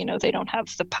 because they don't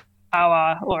have the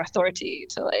power or authority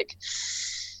to like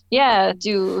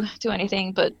do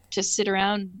anything but just sit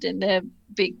around in their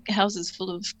big houses full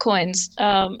of coins.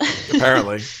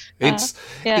 Apparently.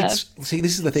 See,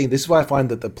 this is the thing. This is why I find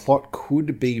that the plot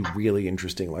could be really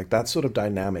interesting. Like that sort of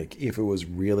dynamic, if it was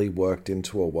really worked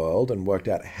into a world and worked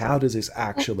out how does this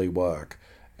actually work,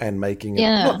 and making it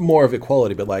not more of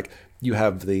equality, but like you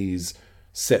have these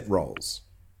set roles.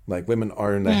 Like women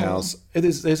own the house.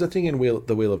 There's a thing in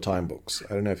the Wheel of Time books.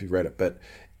 I don't know if you've read it, but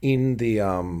in the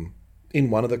in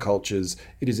one of the cultures,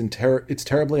 it's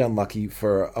terribly unlucky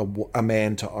for a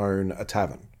man to own a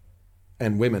tavern,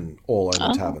 and women all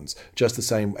own the taverns just the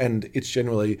same. And it's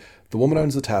generally the woman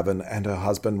owns the tavern and her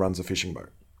husband runs a fishing boat,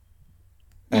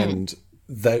 and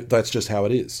that's just how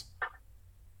it is.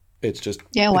 It's just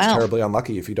it's terribly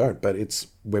unlucky if you don't, but it's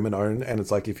women own, and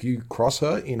it's like if you cross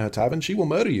her in her tavern, she will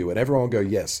murder you, and everyone will go,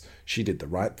 yes, she did the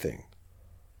right thing.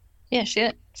 Yeah,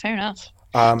 shit, fair enough.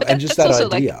 And just that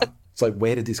idea. It's like,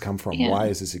 where did this come from? Why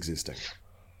is this existing?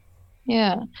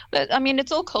 Yeah, but I mean,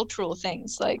 it's all cultural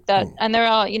things like that, and there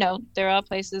are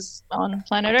places on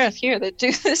planet Earth here that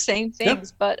do the same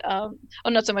things, but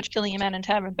not so much killing a man in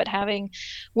tavern, but having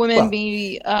women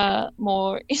be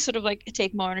more sort of like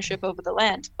take more ownership over the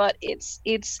land. But it's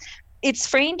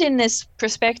framed in this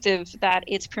perspective that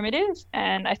it's primitive,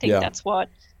 and I think that's what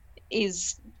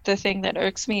is the thing that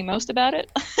irks me most about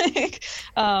it.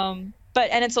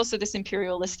 And it's also this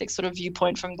imperialistic sort of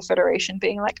viewpoint from the Federation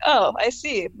being like, oh, I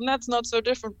see, that's not so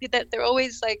different. That they're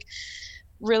always like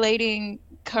relating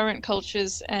current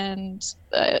cultures and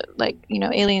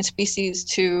alien species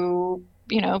to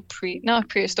not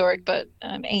prehistoric but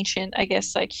ancient, I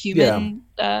guess, like human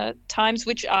times,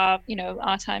 which are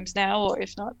our times now, or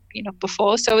if not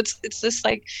before. So it's this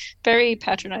like very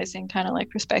patronizing kind of like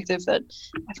perspective that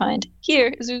I find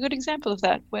here is a good example of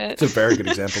that. Where it's a very good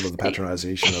example of the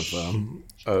patronization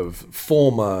of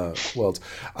former worlds.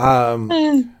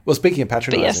 Well, speaking of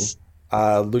patronizing,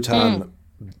 Luton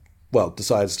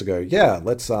decides to go,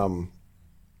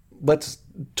 let's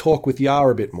talk with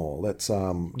Yar a bit more. Let's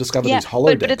discover these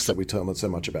holodecks that we talk so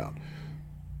much about.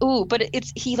 Ooh, but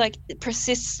he like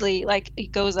persistently like he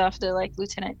goes after like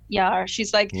Lieutenant Yar.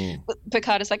 She's like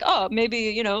Picard is like, oh,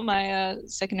 maybe my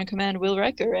second in command Will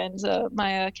Riker and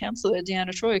my counselor Deanna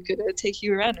Troi could take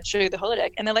you around and show you the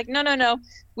holodeck. And they're like, no,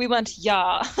 we want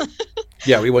Yar.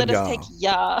 Yeah, we want Let Yar. us take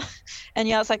Yar. And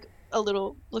Yar's like,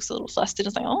 looks a little flustered.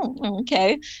 It's like, oh,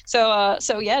 okay. So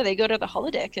yeah, they go to the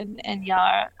holodeck, and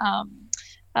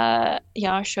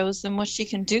Yar shows them what she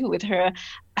can do with her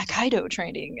Aikido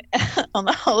training on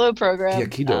the holo program. The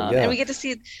Aikido, yeah. And we get to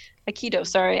see Aikido,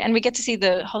 sorry, and we get to see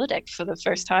the holodeck for the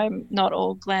first time, not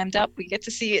all glammed up. We get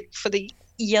to see it for the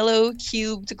yellow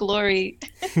cubed glory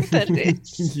that it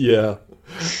is. Yeah.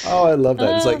 Oh, I love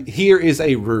that. It's like, here is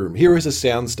a room, here is a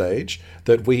soundstage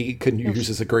that we can use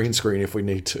as a green screen if we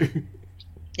need to.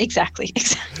 Exactly.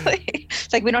 It's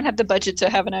like we don't have the budget to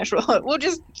have an actual. We'll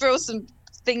just throw some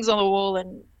things on the wall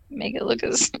and make it look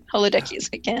as holodecky as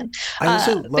we can. I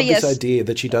also love this idea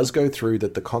that she does go through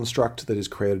that the construct that is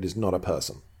created is not a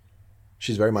person.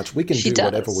 She's very much, we can do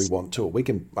whatever we want to it. We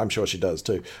can, I'm sure she does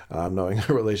too, knowing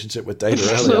her relationship with Data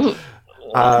earlier.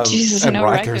 Jesus, and I know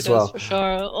Riker as well. For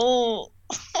sure. Oh.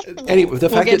 Anyway, the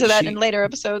fact we'll get to that that in later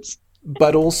episodes.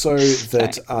 But also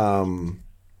that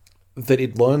that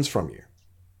it learns from you.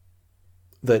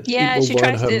 That it will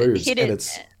learn her moves. Hit and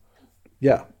it's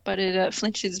yeah. But it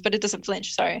flinches, but it doesn't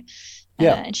flinch, sorry.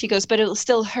 Yeah. And she goes, but it'll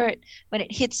still hurt when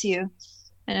it hits you.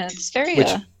 And it's very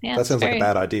that sounds like a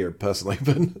bad idea personally,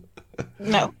 but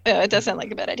no, it does sound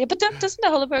like a bad idea. But doesn't the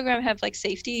holoprogram have like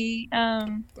safety?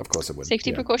 Of course it would.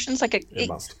 Safety precautions. Like it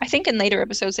must. I think in later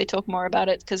episodes they talk more about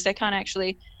it because they can't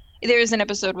actually. There is an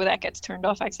episode where that gets turned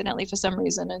off accidentally for some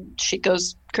reason, and she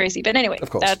goes crazy. But anyway,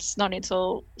 that's not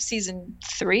until season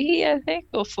 3, I think,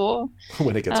 or 4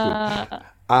 when it gets good.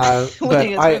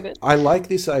 But I like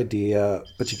this idea,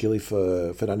 particularly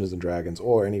for Dungeons and Dragons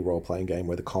or any role-playing game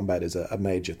where the combat is a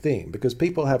major theme, because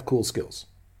people have cool skills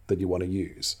that you want to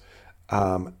use.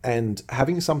 And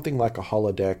having something like a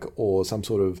holodeck or some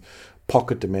sort of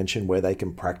pocket dimension where they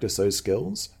can practice those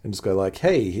skills and just go like,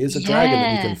 hey, here's a dragon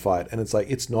that you can fight. And it's like,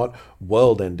 it's not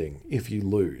world-ending if you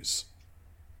lose.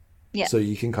 Yeah. So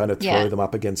you can kind of throw them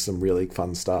up against some really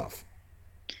fun stuff.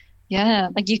 Yeah,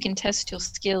 like you can test your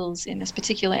skills in this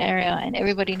particular area and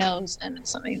everybody knows, and it's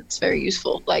something that's very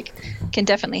useful. Like, can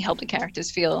definitely help the characters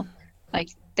feel like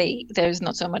there's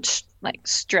not so much like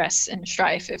stress and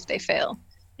strife if they fail.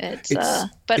 It's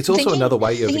also another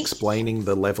way of explaining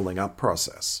the leveling up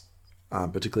process,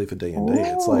 particularly for D&D.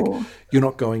 It's like, you're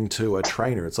not going to a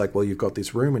trainer. It's like, well, you've got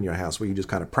this room in your house where you just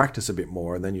kind of practice a bit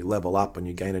more and then you level up and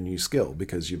you gain a new skill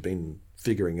because you've been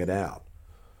figuring it out.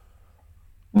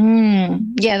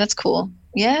 Yeah, that's cool.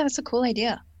 Yeah, that's a cool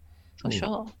idea for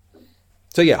sure.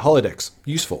 So yeah, holodecks,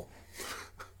 useful.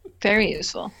 Very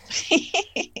useful.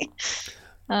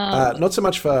 Not so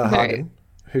much for Hagen,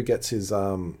 who gets his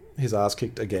ass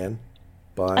kicked again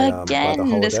by the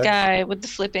holodeck. This guy with the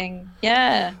flipping.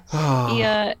 Yeah,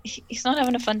 he's not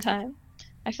having a fun time.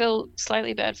 I feel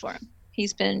slightly bad for him.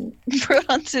 He's been brought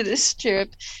onto this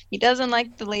trip. He doesn't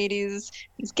like the ladies.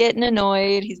 He's getting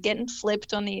annoyed. He's getting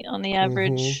flipped on the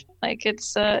average. Like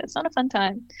it's not a fun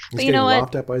time. He's getting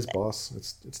laughed at by his boss.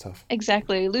 It's tough.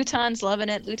 Exactly. Lutan's loving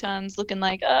it. Lutan's looking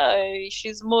like,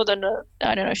 she's more than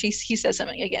I don't know. He says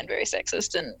something again very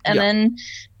sexist, and then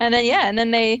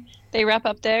they wrap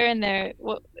up there and they're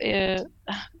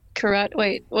karate.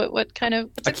 Wait, what kind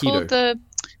of what's it called? The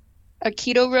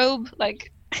Aikido robe,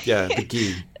 like. Yeah, the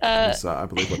gi is, I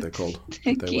believe, what they're called.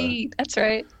 The gi, that's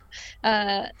right.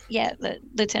 The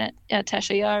Lieutenant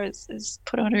Tasha Yar is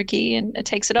put on her gi and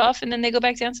takes it off, and then they go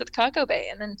back down to the cargo bay,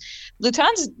 and then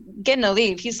Lutan's getting to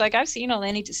leave. He's like, I've seen all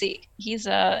I need to see. He's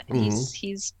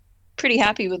pretty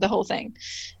happy with the whole thing,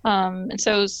 and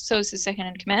so is his second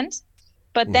in command.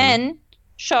 But then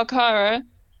shock horror,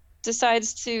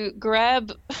 decides to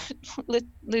grab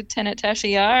Lieutenant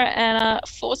Tasha Yar and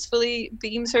forcefully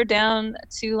beams her down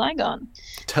to Ligon.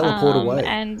 Teleport away.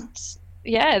 And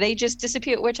yeah, they just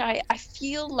disappear, which I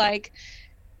feel like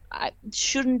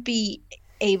shouldn't be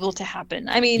able to happen.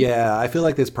 I mean, yeah, I feel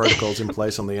like there's protocols in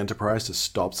place on the Enterprise to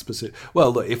stop specific.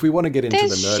 Well, look, if we want to get into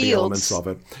the nerdy elements of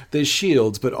it, there's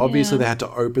shields, but obviously they had to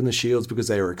open the shields because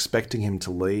they were expecting him to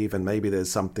leave, and maybe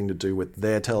there's something to do with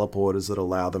their teleporters that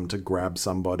allow them to grab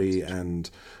somebody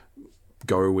and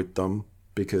go with them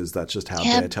because that's just how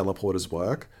their teleporters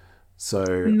work.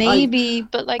 So maybe,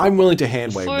 but like I'm willing to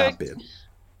hand wave that bit.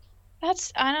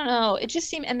 That's, I don't know. It just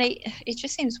seems, it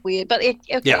just seems weird. But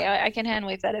I can hand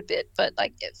wave that a bit. But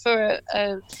like for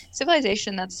a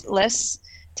civilization that's less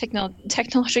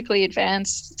technologically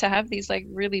advanced, to have these like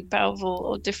really powerful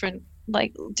or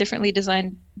differently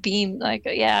designed beam, like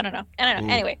I don't know.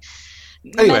 Anyway,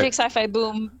 magic sci-fi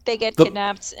boom. They get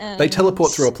kidnapped and they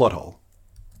teleport through a plot hole.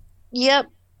 Yep.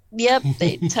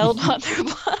 They teleport through a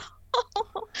plot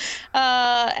hole.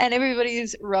 And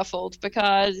everybody's ruffled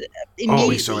because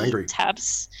immediately he's so angry.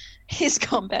 taps his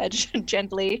comm badge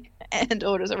gently and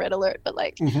orders a red alert. But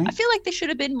like, I feel like they should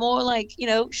have been more like,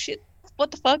 shit,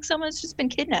 what the fuck? Someone's just been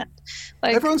kidnapped.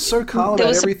 Like, everyone's so calm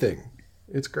about everything.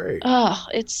 It's great. Oh,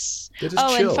 they're just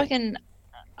chill. And fucking,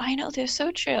 I know, they're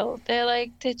so chill. They're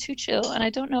too chill, and I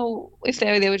don't know if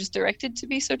they were just directed to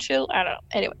be so chill. I don't know.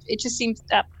 Anyway, it just seems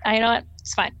that I know what.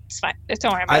 It's fine.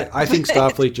 Don't worry about it. I think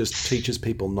Starfleet just teaches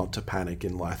people not to panic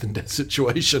in life and death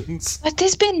situations. But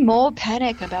there's been more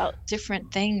panic about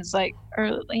different things,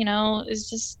 it's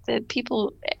just that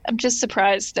people. I'm just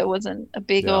surprised there wasn't a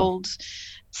big old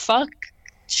fuck.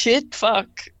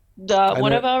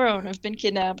 One of our own have been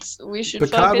kidnapped. We should.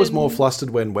 Picard was more flustered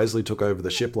when Wesley took over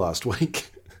the ship last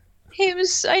week. He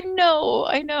was. I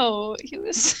know. He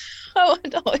was so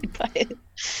annoyed by it.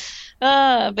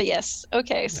 But yes.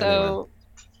 Okay. So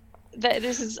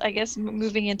this is, I guess,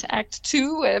 moving into Act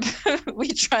 2, where we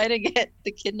try to get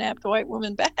the kidnapped white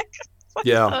woman back.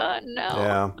 Yeah. No.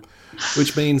 Yeah.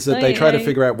 Which means that they try to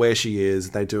figure out where she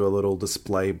is. They do a little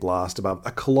display blast about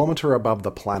a kilometer above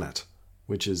the planet,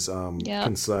 which is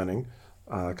concerning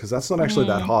because that's not actually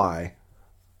that high.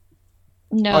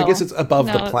 No, I guess it's above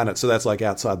the planet, so that's like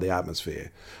outside the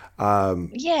atmosphere.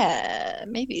 Yeah,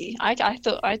 maybe. I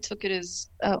thought I took it as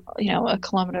a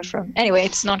kilometer from. Anyway,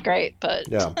 it's not great, but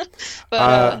yeah.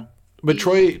 But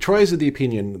Troy's of the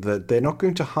opinion that they're not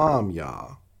going to harm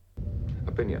Yar.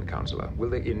 Opinion, Counselor. Will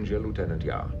they injure Lieutenant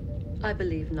Yar? I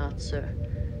believe not, sir.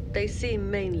 They seem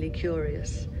mainly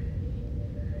curious.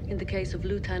 In the case of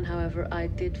Lutan, however, I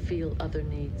did feel other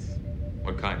needs.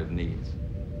 What kind of needs?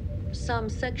 Some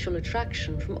sexual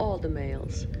attraction from all the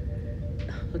males.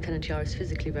 Lieutenant Yar is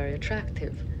physically very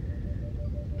attractive.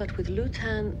 But with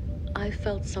Lutan, I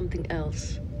felt something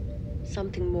else.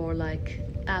 Something more like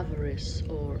avarice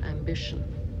or ambition.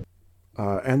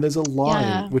 And there's a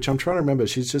line, which I'm trying to remember.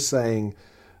 She's just saying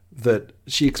that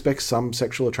she expects some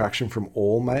sexual attraction from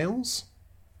all males.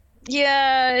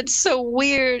 Yeah, it's so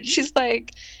weird. She's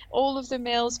like, all of the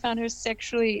males found her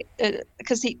sexually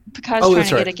because Picard's trying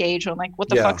to get a gauge on like what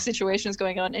the fuck situation is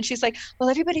going on, and she's like, well,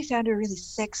 everybody found her really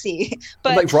sexy,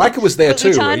 but like Riker was there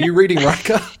too. Lutan... Are you reading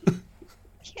Riker?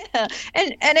 Yeah,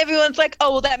 and everyone's like,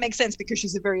 oh, well, that makes sense because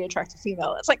she's a very attractive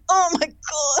female. It's like, oh my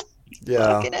god,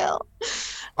 fucking hell.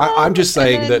 I'm just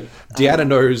saying that Deanna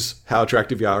knows how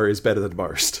attractive Yara is better than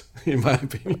most, in my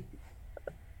opinion.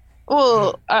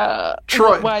 Well,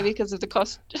 Troy, why? Because of the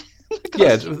cost.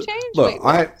 Change? Look,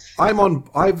 I'm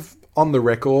on the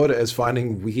record as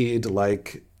finding weird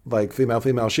like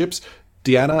female ships.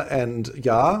 Deanna and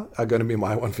Yar are going to be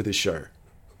my one for this show.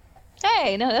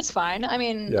 Hey, no, that's fine. I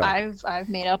mean, I've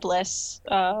made up less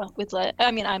with less.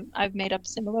 I mean, I've made up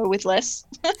similar with less.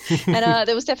 And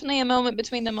there was definitely a moment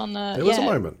between them on the. There was a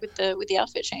moment with the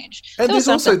outfit change. And there's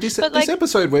also this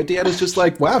episode where Deanna's just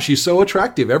like, wow, she's so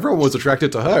attractive. Everyone was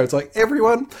attracted to her. It's like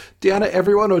everyone, Deanna,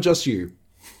 everyone, or just you?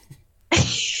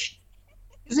 Is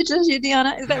it just you,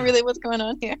 Deanna? Is that really what's going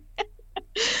on here?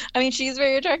 I mean, she's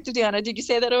very attractive, Deanna. Did you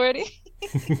say that already?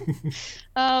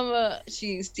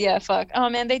 Fuck. Oh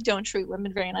man, they don't treat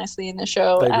women very nicely in the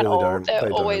show at all. Don't.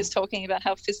 They're always talking about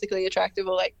how physically attractive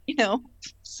or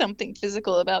something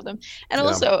physical about them. And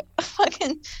also,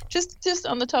 fucking just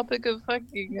on the topic of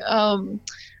fucking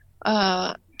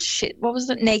shit. What was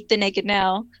the Naked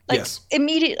Now?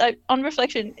 Immediately, on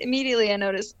reflection, I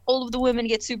noticed all of the women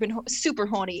get super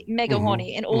horny, mega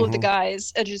horny, and all of the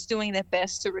guys are just doing their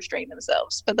best to restrain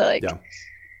themselves. But they're like,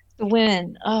 the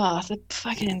women,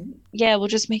 we'll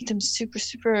just make them super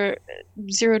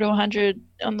 0 to 100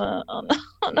 on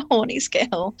the horny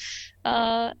scale,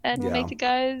 and we'll make the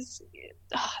guys.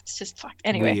 It's just fucked.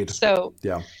 Anyway, weird. So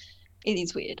it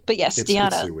is weird, but yes,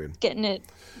 Deanna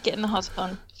getting the hot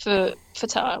on for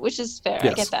Tara, which is fair.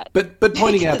 Yes. I get that. But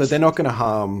pointing out that they're not going to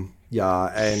harm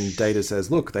Yar, and Data says,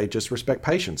 look, they just respect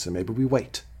patience, and maybe we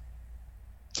wait.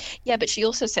 Yeah, but she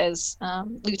also says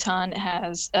Lutan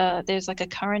has there's like a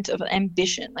current of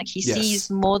ambition. Like he sees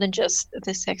more than just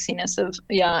the sexiness of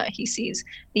he sees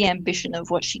the ambition of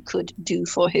what she could do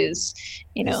for his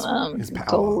his power,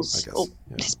 goals or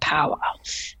his power.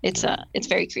 It's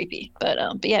very creepy. But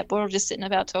yeah, we're all just sitting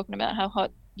about talking about how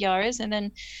hot Yar is, and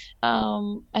then a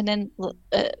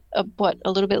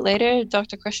little bit later,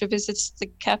 Dr. Crusher visits the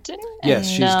captain. Yes,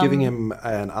 she's giving him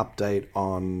an update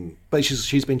on. But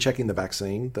she's been checking the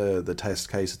vaccine, the test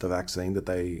case of the vaccine that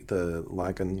the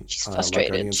Lycan. She's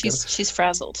frustrated. She's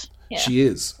frazzled. Yeah. She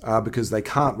is because they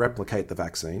can't replicate the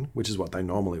vaccine, which is what they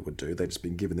normally would do. They've just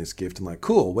been given this gift and like,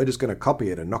 cool, we're just going to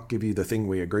copy it and not give you the thing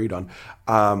we agreed on.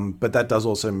 But that does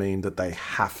also mean that they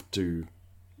have to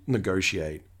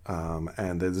negotiate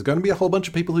And there's going to be a whole bunch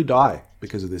of people who die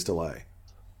because of this delay.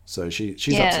 So she's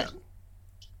upset.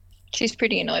 She's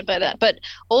pretty annoyed by that. But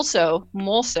also,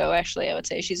 more so, actually, I would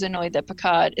say, she's annoyed that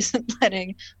Picard isn't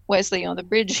letting Wesley on the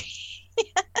bridge.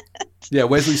 Yeah,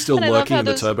 Wesley's still lurking in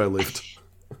the turbo lift.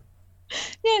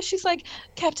 Yeah, she's like,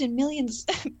 Captain Millions,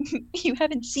 you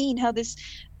haven't seen how this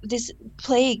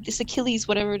plague, this Achilles,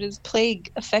 whatever it is,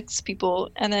 plague affects people.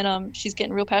 And then she's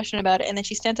getting real passionate about it. And then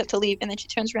she stands up to leave. And then she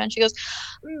turns around and she goes,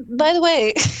 by the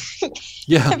way,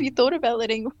 have you thought about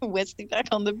letting Wesley back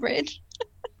on the bridge?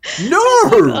 No!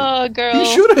 Oh, girl. You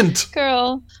shouldn't.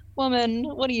 Girl, woman,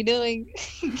 what are you doing?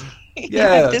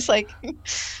 Yeah. This,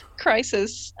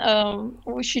 crisis.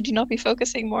 Should you not be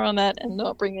focusing more on that and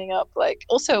not bringing up,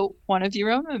 also one of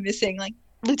your own are missing,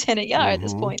 Lieutenant Yar at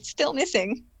this point, still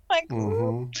missing.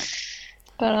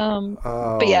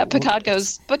 But yeah,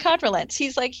 Picard relents.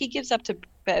 He gives up to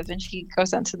Bev and she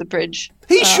goes onto the bridge.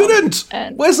 He shouldn't!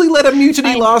 Wesley led a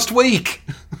mutiny last week!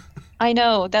 I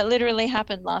know, that literally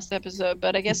happened last episode,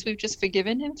 but I guess we've just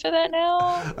forgiven him for that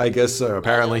now. I guess so.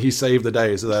 Apparently he saved the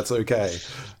day, so that's okay.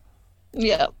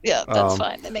 Yeah, that's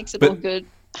fine. That makes it all good.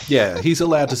 Yeah, he's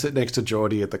allowed to sit next to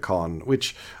Geordi at the con,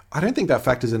 which I don't think that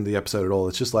factors into the episode at all.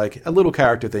 It's just a little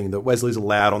character thing that Wesley's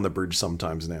allowed on the bridge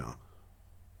sometimes now.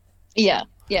 Yeah.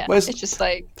 It's just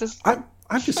this. I'm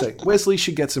just saying, Wesley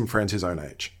should get some friends his own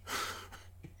age.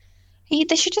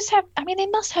 They should just have. I mean, they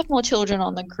must have more children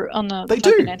on the crew on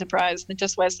the Enterprise than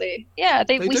just Wesley. Yeah,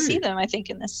 we see them. I think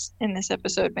in this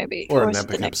episode maybe, or in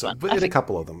the next one, but in a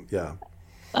couple of them, yeah.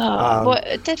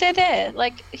 They're there.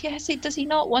 Does he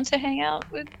not want to hang out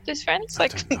with his friends,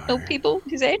 people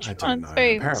his age? I don't know.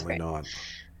 Apparently not.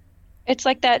 It's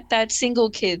like that single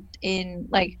kid in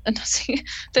yes.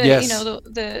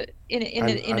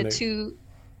 in a two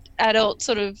adult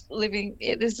sort of living.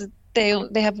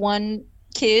 They have one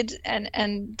kid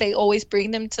and they always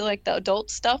bring them to the adult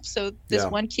stuff, so this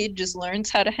one kid just learns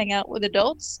how to hang out with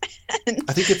adults.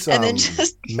 I think it's and then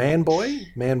just man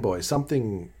boy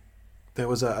something. There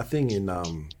was a thing in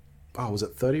was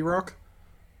it 30 Rock?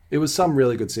 It was some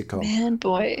really good sitcom, Man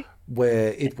Boy,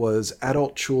 where it was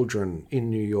adult children in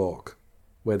New York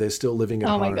where they're still living at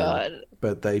home. My God.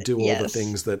 But they do all the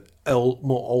things that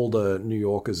more older New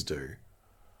Yorkers do.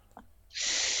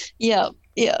 Yeah.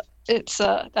 It's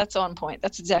that's on point.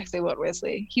 That's exactly what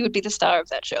Wesley. He would be the star of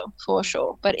that show for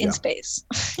sure, but in space.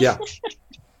 Yeah,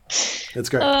 it's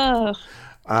great.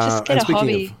 Just get a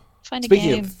hobby. Find a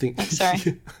game.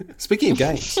 Sorry. Speaking of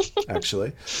games,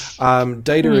 actually,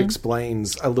 Data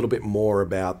explains a little bit more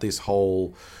about this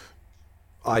whole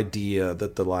idea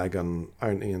that the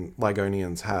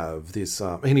Ligonians have. This,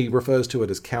 and he refers to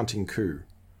it as counting coup.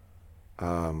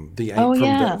 From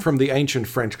the ancient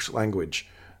French language.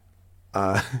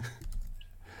 The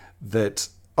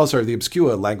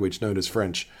obscure language known as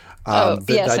French. And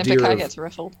Picard gets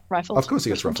rifled. Of course he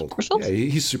gets ruffled. Ruffled? Yeah,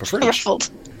 he's super French. Ruffled.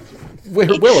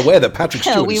 We're well aware that Patrick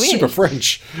Stewart is super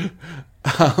French.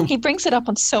 He brings it up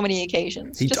on so many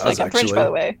occasions. He does, I'm French, by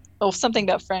the way. Oh, something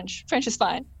about French. French is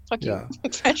fine. Fuck you.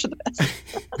 French are the best.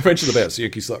 French are the best.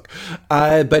 Yuki suck.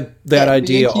 But that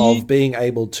idea of being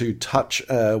able to touch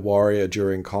a warrior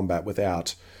during combat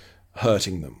without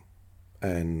hurting them.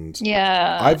 And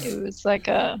it was like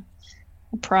a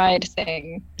pride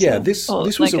thing. Yeah, this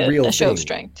was a real thing. Show of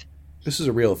strength. This is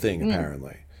a real thing,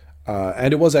 apparently.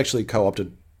 And it was actually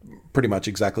co-opted pretty much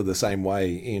exactly the same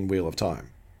way in Wheel of Time.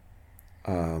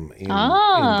 In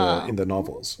the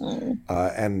novels.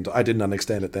 And I didn't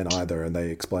understand it then either, and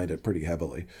they explained it pretty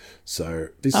heavily. So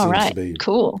this seems to be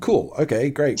cool.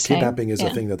 Okay, great. Kidnapping is a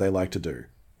thing that they like to do.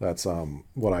 That's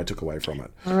what I took away from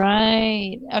it.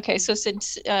 Right. Okay, so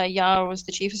since Yar was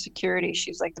the chief of security,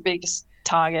 she's the biggest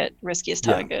target, riskiest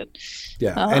target.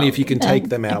 Yeah, and if you can take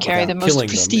them out without killing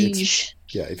prestige.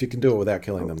 them, if you can do it without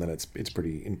killing them, then it's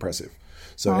pretty impressive.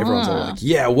 So everyone's all like,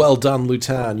 yeah, well done,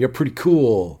 Lutan. You're pretty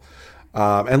cool.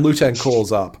 And Lutan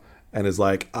calls up and is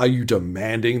like, are you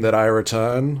demanding that I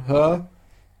return her?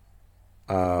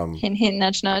 Hint, hint,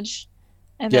 nudge, nudge.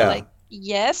 And they're like,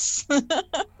 yes.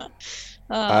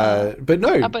 But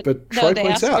no, Troy they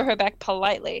points ask out for her back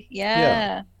politely.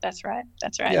 Yeah, that's right.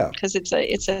 Yeah. Because it's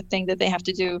a thing that they have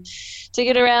to do to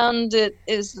get around it.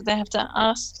 Is they have to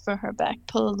ask for her back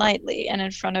politely and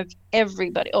in front of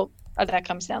everybody. Oh, that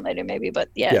comes down later maybe, but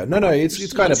yeah. No,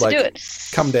 it's kind of like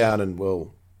come down and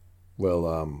we'll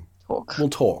talk. We'll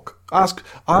talk.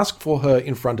 Ask for her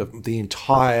in front of the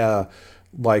entire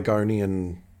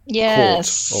Ligonian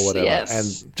court or whatever,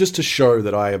 and just to show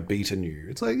that I have beaten you.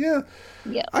 It's like,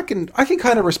 I can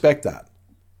kind of respect that.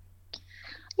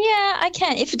 Yeah, I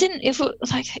can. If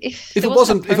it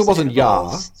wasn't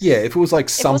Yar, if it was like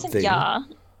something. If it wasn't Yar,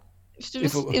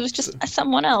 It was just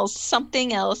someone else,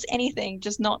 something else, anything,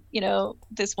 just not,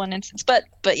 this one instance. But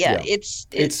yeah,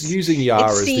 it's using Yar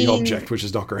as the object, which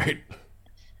is not great.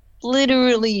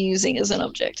 Literally using as an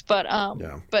object, but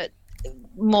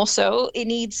more so, it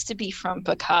needs to be from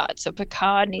Picard. So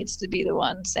Picard needs to be the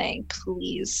one saying,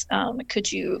 "Please,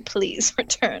 could you please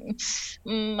return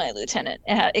my lieutenant?"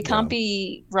 It can't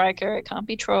be Riker. It can't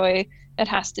be Troy. It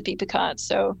has to be Picard.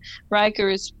 So Riker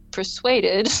is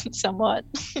persuaded somewhat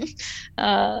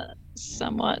to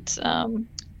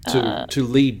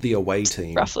lead the away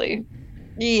team, roughly.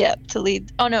 Yeah, to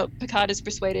lead. Oh no, Picard is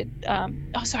persuaded.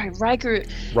 Riker is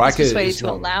persuaded to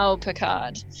allow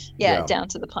Picard, down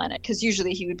to the planet, because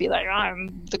usually he would be like,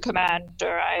 "I'm the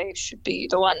commander. I should be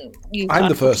the one. I'm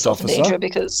the first officer."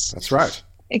 Because that's right.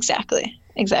 Exactly.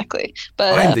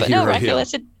 But no, Riker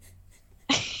said,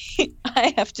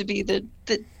 "I have to be the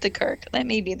Kirk. Let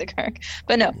me be the Kirk."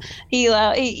 But no,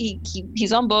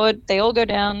 he's on board. They all go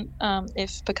down.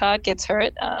 If Picard gets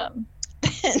hurt,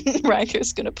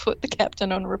 Riker's going to put the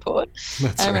captain on report.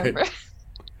 That's right.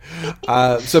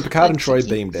 So Picard and Troy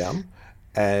beam down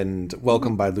and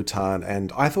welcomed by Lutan.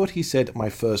 And I thought he said "my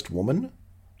first woman,"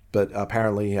 but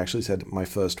apparently he actually said "my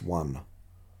first one."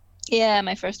 Yeah,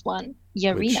 my first one.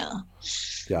 Yarina.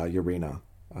 Yarina.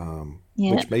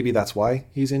 Which maybe that's why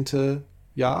he's into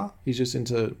Yar. He's just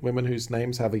into women whose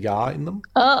names have a Yar in them.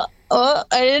 I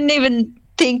didn't even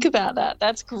think about that.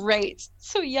 That's great.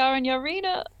 So Yar and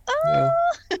Yarina.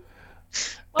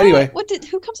 Anyway,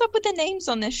 who comes up with the names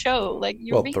on this show? Like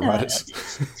Yarina. Well, the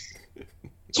writers.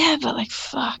 Yeah, but like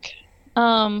fuck.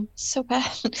 So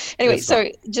bad. Anyway,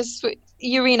 just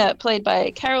Yarina, played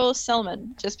by Carol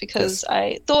Selman, just because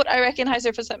I thought I recognized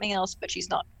her for something else, but she's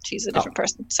not. She's a different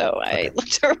person, so I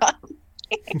looked her up.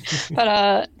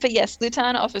 But yes,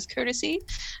 Lutan offers courtesy,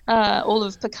 all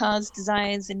of Picard's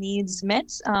desires and needs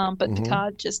met. But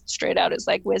Picard just straight out is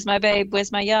like, "Where's my babe?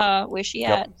 Where's my Yar? Where's she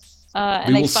at?"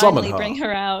 And they finally bring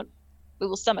her out. We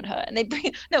will summon her, and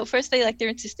first they're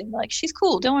insisting, like, "She's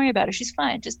cool, don't worry about her, she's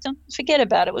fine, just don't forget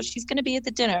about it. Well, she's going to be at the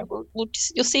dinner,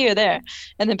 you'll see her there."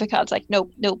 And then Picard's like,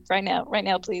 nope, right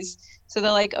now, please. So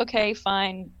they're like, okay,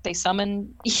 fine. They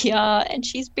summon Yar, and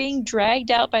she's being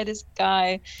dragged out by this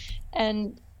guy,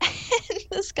 and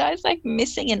this guy's like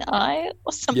missing an eye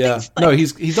or something. Yeah, no,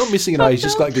 he's not missing an eye. He's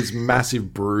just got like this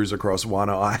massive bruise across one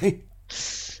eye.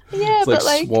 Yeah, it's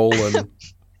like swollen.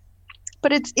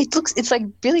 But it's like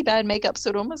really bad makeup, so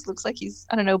it almost looks like he's,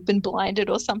 I don't know, been blinded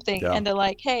or something. Yeah. And they're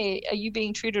like, "Hey, are you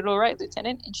being treated all right,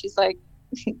 Lieutenant?" And she's like,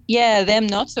 "Yeah, them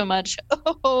not so much."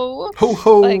 Oh, ho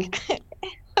ho, like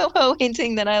ho,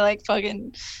 hinting that I like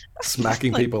fucking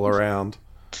smacking people around.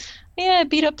 Yeah,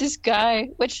 beat up this guy,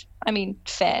 which, I mean,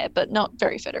 fair, but not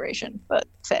very Federation, but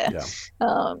fair.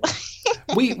 Yeah.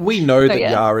 We know that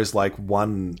Yar is like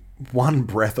one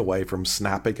breath away from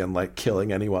snapping and like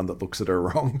killing anyone that looks at her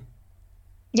wrong.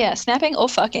 Yeah, snapping or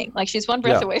fucking. Like, she's one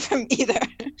breath away from either.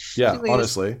 Yeah,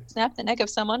 honestly. Snap the neck of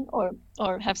someone or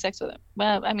have sex with them.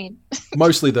 Well, I mean...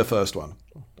 Mostly the first one,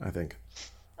 I think.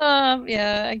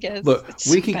 Yeah, I guess. Look,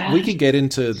 we could get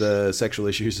into the sexual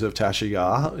issues of Tasha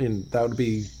Yar, and that would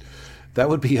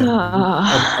be an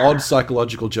odd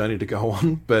psychological journey to go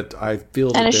on, but I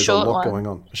feel that there's a lot going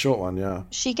on. A short one, yeah.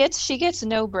 She gets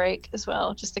no break as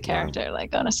well, just the character,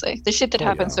 like, honestly. The shit that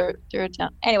happens through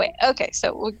town. Anyway, okay,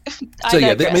 so...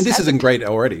 this isn't great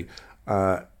already.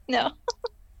 No.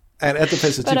 And at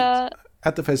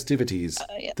the festivities,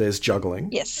 there's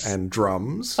juggling and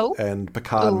drums, and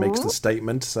Picard makes the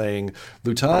statement saying,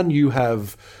 "Lutan, you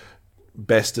have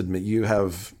bested me. You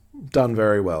have done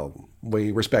very well.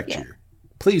 We respect you.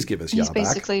 Please give us Yar back." He's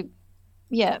basically,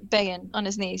 begging on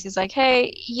his knees. He's like,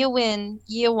 "Hey, you win,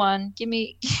 year one. Give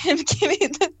me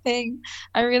the thing.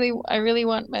 I really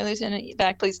want my lieutenant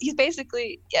back, please." He's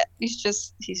basically, he's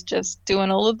just doing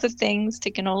all of the things,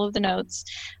 taking all of the notes.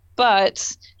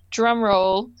 But drum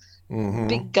roll,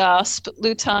 big gasp.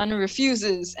 Lutan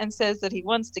refuses and says that he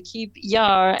wants to keep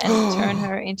Yar and turn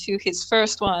her into his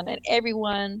first one, and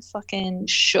everyone fucking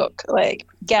shook, like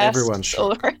gasped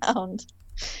all around.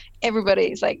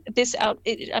 Everybody's like,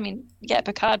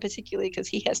 Picard particularly, because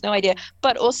he has no idea,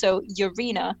 but also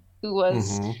Yarina, who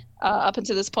was up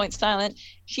until this point silent.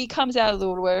 She comes out of the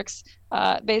woodworks,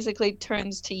 basically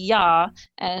turns to Yar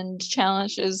and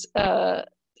challenges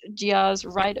Yar's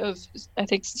right of, I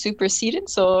think,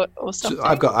 supersedence or something.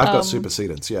 I've got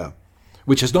supersedence,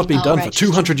 which has not been done for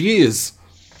 200 years.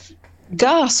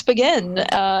 Gasp again,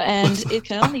 and it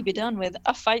can only be done with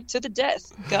a fight to the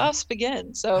death. Gasp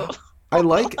again. So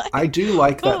I do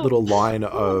like that little line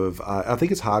of I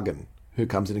think it's Hagen who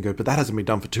comes in and goes, "But that hasn't been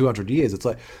done for 200 years." It's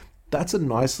like, that's a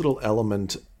nice little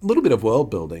element, a little bit of world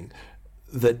building,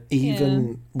 that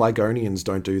even Ligonians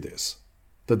don't do this.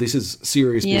 That this is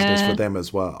serious business for them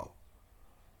as well.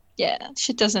 Yeah,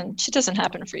 shit doesn't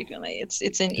happen frequently. It's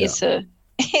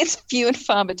few and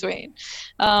far between.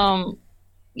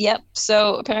 Yep.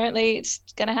 So apparently it's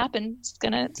gonna happen. It's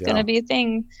gonna be a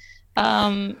thing.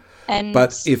 And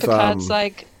but if Picard's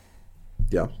like,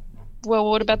 yeah. Well,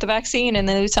 what about the vaccine? And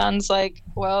then Lutan's like,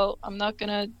 well, I'm not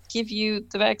gonna give you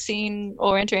the vaccine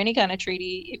or enter any kind of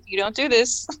treaty if you don't do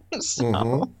this.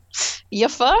 So you're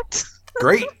fucked.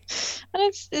 Great. And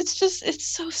it's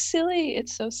so silly.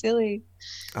 It's so silly.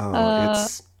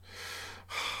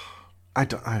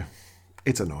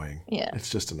 It's annoying. Yeah. It's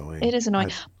just annoying. It is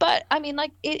annoying. But I mean,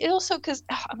 like, it also, because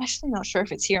I'm actually not sure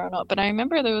if it's here or not, but I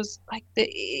remember there was like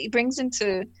it brings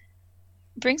into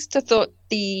thought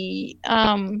the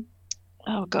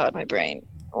oh god, my brain.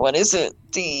 What is it?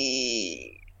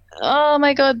 Oh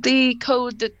my god, the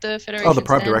code that the Federation. Oh, the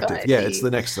Prime Directive. Yeah, it's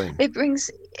the next thing.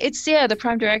 The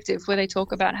Prime Directive, where they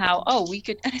talk about how, we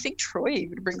could, and I think Troy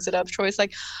even brings it up. Troy's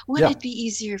like, wouldn't it be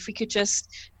easier if we could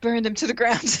just burn them to the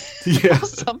ground or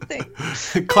something?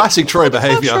 Classic Troy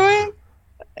behavior. Troy?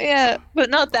 Yeah, but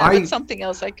not that, but something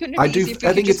else. Like, couldn't it be easy if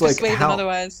we could just persuade them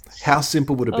otherwise? How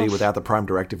simple would it be without the Prime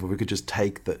Directive if we could just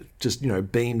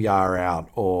beam Yar out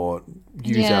or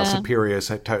use our superior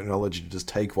technology to just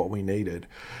take what we needed?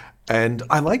 And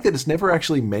I like that it's never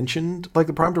actually mentioned. Like,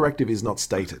 the Prime Directive is not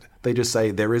stated. They just say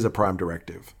there is a Prime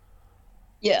Directive.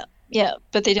 Yeah,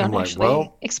 but they don't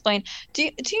explain.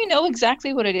 Do you know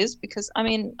exactly what it is? Because I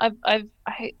mean,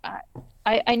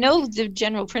 I know the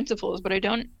general principles, but I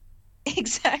don't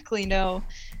exactly know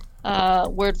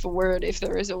word for word, if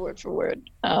there is a word for word.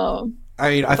 I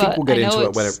mean, I think we'll get into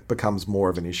it when it becomes more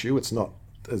of an issue. It's not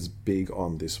as big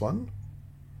on this one.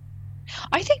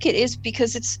 I think it is,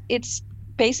 because it's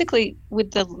basically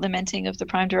with the lamenting of the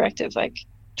Prime Directive, like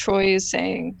Troy is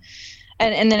saying,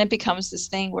 and then it becomes this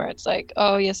thing where it's like,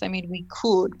 oh yes, I mean, we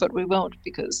could, but we won't,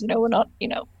 because we're not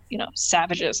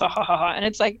savages, and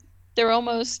it's like they're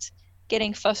almost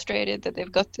getting frustrated that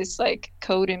they've got this like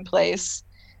code in place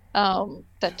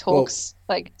that talks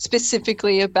like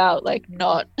specifically about like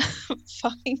not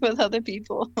fucking with other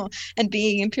people and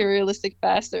being imperialistic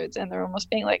bastards, and they're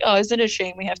almost being like, oh, isn't it a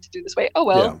shame we have to do this way? Oh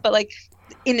well, but like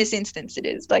in this instance it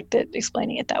is like they're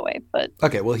explaining it that way. But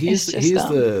okay, well here's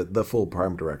the full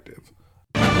Prime Directive.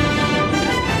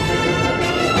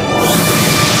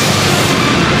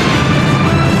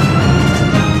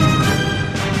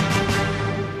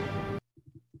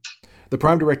 The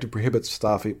Prime Directive prohibits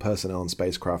Starfleet personnel and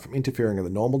spacecraft from interfering in the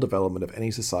normal development of any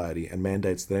society and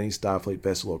mandates that any Starfleet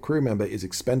vessel or crew member is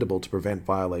expendable to prevent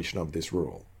violation of this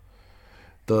rule.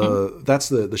 That's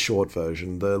the short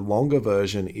version. The longer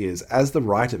version is, as the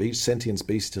right of each sentient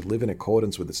species to live in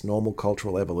accordance with its normal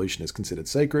cultural evolution is considered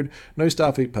sacred, no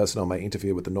Starfleet personnel may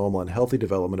interfere with the normal and healthy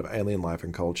development of alien life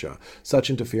and culture. Such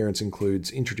interference includes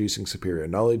introducing superior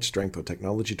knowledge, strength, or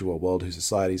technology to a world whose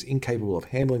society is incapable of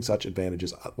handling such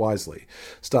advantages wisely.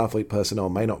 Starfleet personnel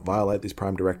may not violate this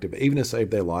Prime Directive even to save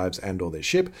their lives and or their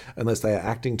ship, unless they are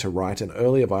acting to right an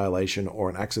earlier violation or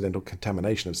an accidental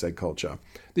contamination of said culture.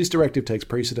 This directive takes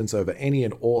precedence over any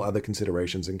and all other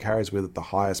considerations and carries with it the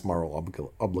highest moral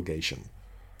obligation.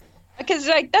 Because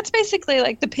like that's basically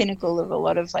like the pinnacle of a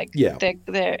lot of like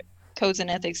their codes and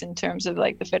ethics in terms of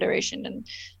like the Federation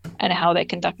and how they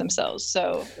conduct themselves.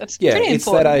 So that's pretty important. It's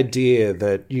that idea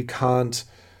that you can't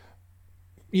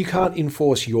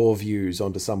enforce your views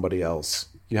onto somebody else.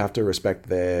 You have to respect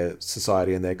their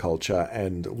society and their culture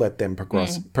and let them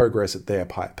progress at their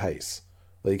pace.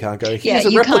 You can't go, here's a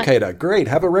replicator. Great,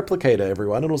 have a replicator,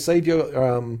 everyone. It'll save your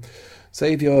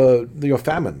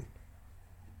famine.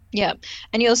 Yeah,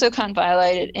 and you also can't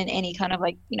violate it in any kind of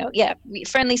like,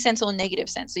 friendly sense or negative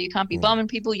sense. So you can't be bombing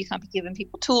people, you can't be giving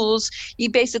people tools. You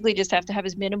basically just have to have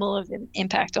as minimal of an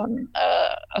impact on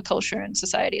a culture and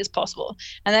society as possible.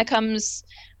 And that comes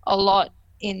a lot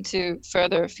into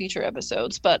further future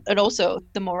episodes, but and also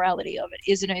the morality of it.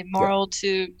 Is it immoral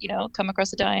to come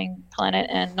across a dying planet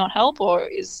and not help, or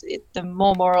is it the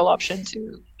more moral option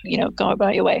to go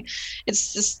about your way?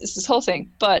 It's this whole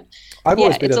thing. But I've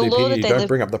always been of the opinion you don't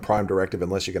bring up the Prime Directive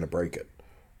unless you're going to break it.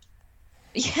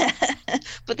 Yeah,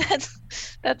 but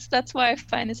that's why I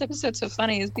find this episode so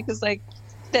funny, is because like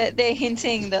they're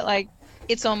hinting that like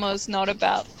it's almost not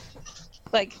about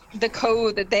like the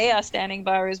code that they are standing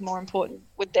by is more important,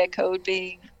 with their code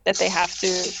being that they have to,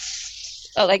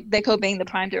 like their code being the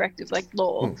Prime Directive, like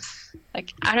law.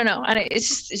 Like I don't know, and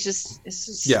it's just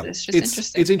interesting.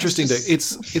 It's interesting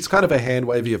it's kind of a hand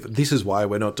wavy of this is why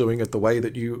we're not doing it the way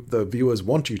that the viewers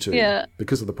want you to,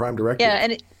 because of the Prime Directive.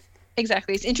 Yeah,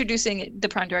 exactly. It's introducing the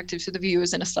Prime Directive to the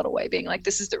viewers in a subtle way, being like,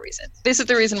 this is the reason. This is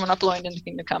the reason we're not blowing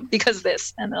anything to come, because of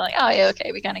this. And they're like, oh, yeah,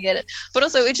 okay, we kind of get it. But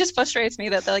also, it just frustrates me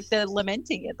that they're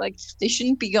lamenting it. Like, they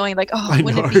shouldn't be going like, oh,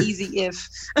 wouldn't it be easy if...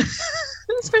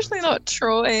 Especially not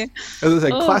Troy. As I say,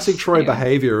 classic Troy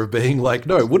behavior of being like,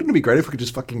 no, wouldn't it be great if we could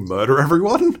just fucking murder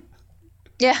everyone?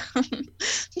 Yeah.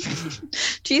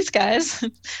 Jeez, guys.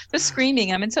 They're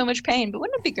screaming. I'm in so much pain. But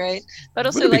wouldn't it be great? But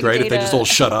also, wouldn't it be great if they just all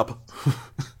shut up?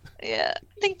 Yeah.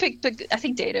 I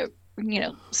think Data,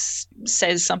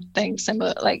 says something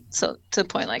similar, like to the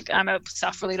point, like, I'm a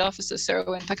staff relief officer, so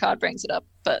when Picard brings it up.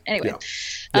 But anyway,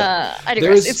 I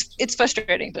digress. It's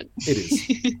frustrating, but it is.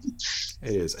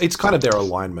 It is. It's kind of their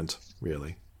alignment,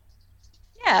 really.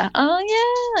 Yeah. Oh,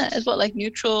 yeah. It's what, like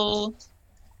neutral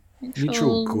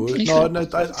good. No.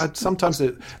 Sometimes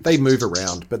they move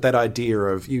around, but that idea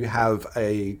of you have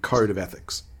a code of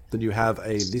ethics, then you have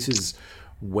this is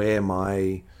where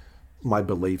my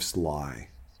beliefs lie.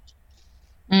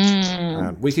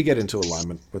 We could get into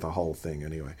alignment with a whole thing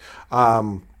anyway.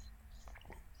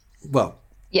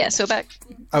 Yeah, so back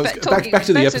to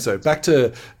the episode. Back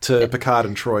to Picard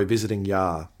and Troy visiting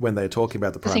Yar when they're talking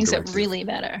about the Prime things Directive. That really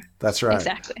matter. That's right.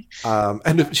 Exactly.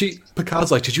 And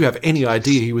Picard's like, did you have any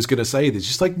idea he was going to say this?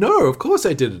 She's like, no, of course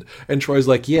I didn't. And Troy's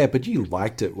like, yeah, but you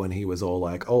liked it when he was all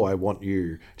like, oh, I want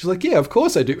you. She's like, yeah, of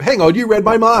course I do. Hang on, you read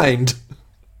my mind.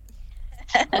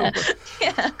 Yeah,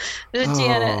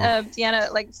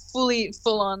 Deanna like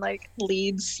full on like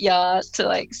leads to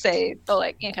like say, or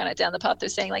like kind of down the path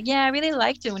of saying like, yeah, I really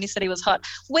liked him when he said he was hot.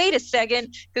 Wait a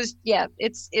second, because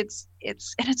it's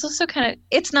and it's also kind of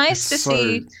it's nice to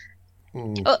see.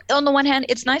 On the one hand,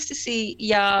 it's nice to see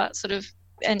sort of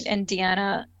and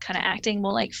Deanna kind of acting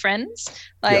more like friends,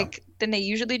 than they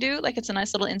usually do. Like, it's a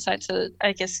nice little insight to,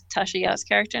 I guess, Tasha Yar's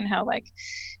character and how like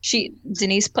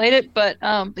Denise played it. But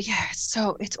yeah, it's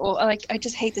all like, I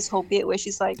just hate this whole bit where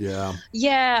she's like,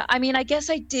 yeah, I mean, I guess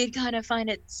I did kind of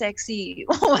find it sexy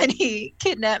when he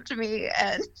kidnapped me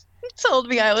and told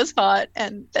me I was hot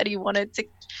and that he wanted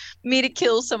me to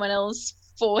kill someone else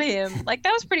for him. Like,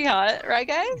 that was pretty hot, right,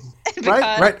 guys?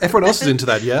 Right. Everyone else is into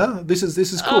that. Yeah, this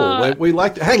is cool. We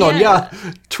like. Hang on,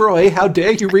 Troy, how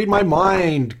dare you read my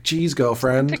mind? Jeez,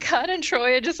 girlfriend. Picard and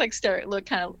Troy are just like look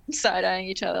kind of side eyeing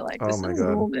each other. Like, this is a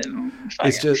little bit.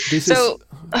 It's just this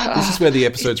is where the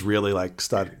episodes really like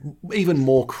start even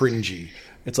more cringy.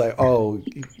 It's like, oh,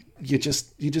 you're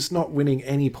just not winning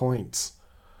any points.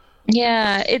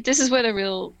 Yeah, this is where the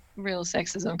real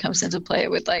sexism comes into play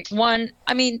with like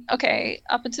I mean, okay,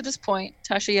 up until this point,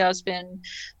 Tasha Yar's been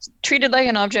treated like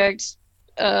an object,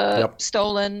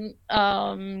 stolen,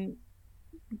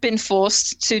 been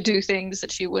forced to do things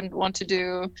that she wouldn't want to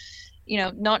do,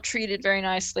 not treated very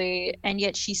nicely, and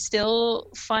yet she still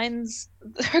finds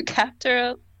her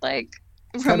captor like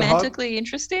romantically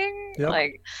interesting.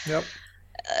 And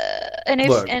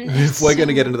if we're going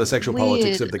to get into the sexual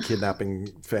politics of the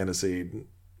kidnapping fantasy,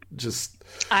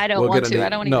 I don't want to. I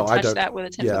don't want to touch that with a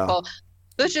 10-foot pole.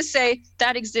 Let's just say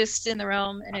that exists in the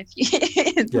realm, and if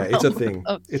it's a thing.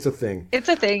 It's a thing. It's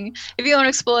a thing. If you want to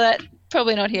explore that,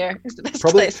 probably not here is the best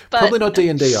place. But probably not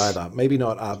D&D either. Maybe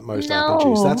not most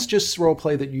RPGs. That's just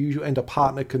roleplay that you and a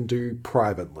partner can do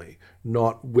privately,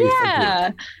 not with a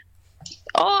group.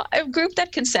 Oh, a group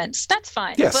that consents. That's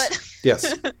fine.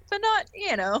 Yes. But not,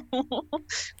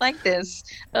 like this,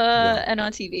 and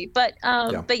on TV. But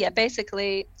yeah,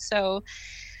 basically, so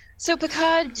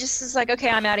Picard just is like, okay,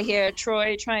 I'm out of here.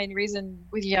 Troy, try and reason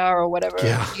with Yar or whatever.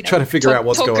 Yeah, try to figure out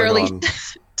what's going on.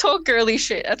 Talk girly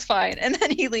shit. That's fine. And then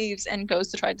he leaves and goes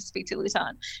to try to speak to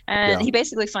Lutan. And he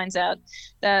basically finds out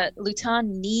that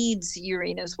Lutan needs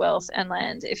Urina's wealth and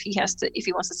land if he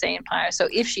wants to stay Empire. So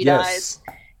if she dies,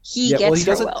 he gets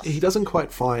her wealth. He doesn't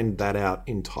quite find that out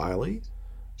entirely.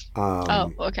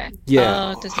 Okay.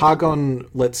 Yeah, Hargon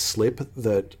lets slip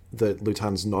that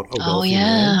Lutan's not a wealthy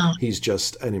man. He's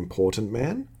just an important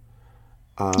man.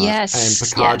 And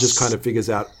Picard just kind of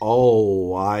figures out,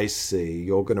 oh, I see,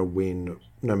 you're going to win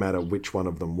no matter which one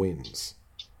of them wins.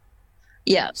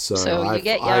 Yeah. So you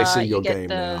get I see your game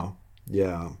now.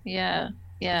 Yeah.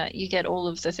 Yeah, you get all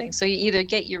of the things. So you either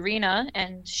get Urina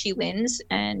and she wins,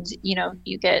 and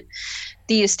you get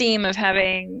the esteem of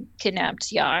having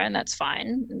kidnapped Yar, and that's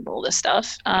fine, and all this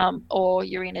stuff. Or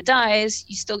Urina dies,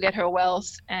 you still get her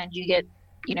wealth, and you get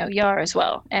Yar as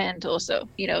well, and also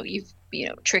you've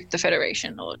tricked the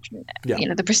Federation, or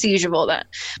the prestige of all that.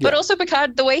 But also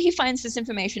Picard, the way he finds this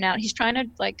information out, he's trying to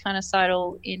like kind of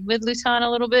sidle in with Lutan a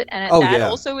little bit, and that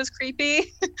also was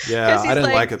creepy. Yeah, I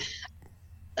didn't like it.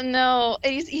 No,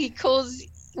 he calls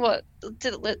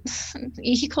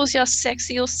he calls you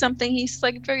sexy or something. He's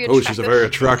like very attractive. Oh, she's a very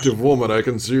attractive woman. I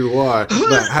can see why.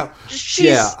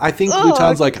 I think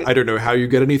Lutan's like, I don't know how you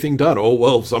get anything done. Oh,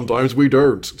 well, sometimes we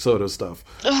don't, sort of stuff.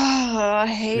 Oh, I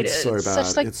hate it's it. So it's bad.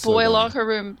 such like it's boy so locker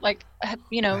room, like,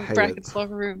 brackets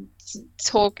locker room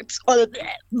talk. It's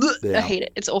I hate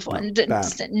it. It's awful.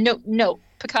 No,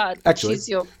 Picard. Actually, she's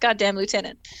your goddamn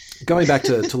lieutenant. Going back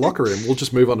to locker room, we'll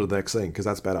just move on to the next thing because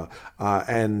that's better.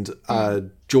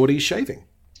 Geordi's shaving,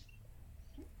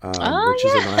 which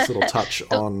is a nice little touch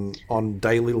on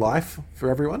daily life for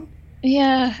everyone.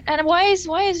 Yeah, and why is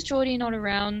Geordi not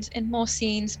around in more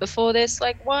scenes before this?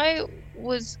 Like, why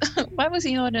was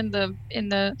he not in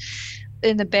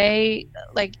the bay,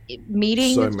 like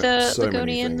meeting with the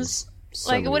Ligonians?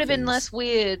 Like, it would have been less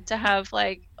weird to have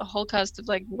like a whole cast of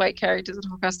like white characters and a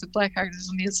whole cast of black characters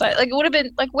on the inside. Like, it would have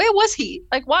been like, where was he?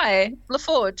 Like, why?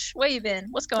 LaForge, where you been?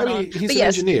 What's going on? He's an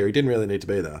engineer. He didn't really need to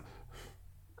be there.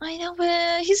 I know,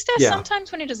 but he's there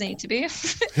sometimes when he doesn't need to be.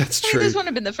 That's true. This wouldn't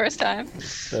have been the first time.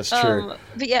 That's true.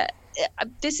 But yeah,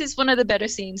 this is one of the better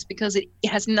scenes because it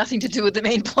has nothing to do with the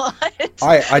main plot.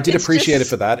 I did appreciate it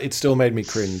for that. It still made me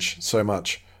cringe so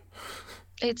much.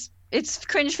 It's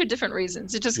cringe for different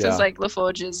reasons. It just because like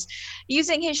LaForge is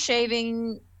using his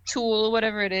shaving tool or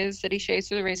whatever it is that he shaves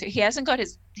with a razor. He hasn't got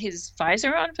his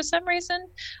visor on for some reason.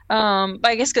 But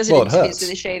I guess because it interferes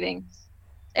with his shaving.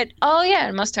 It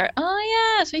must hurt.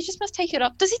 Oh yeah, so he just must take it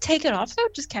off. Does he take it off though,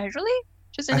 just casually?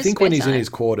 Just in I his think spare when he's time? in his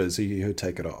quarters, he would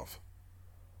take it off.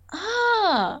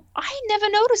 I never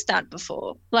noticed that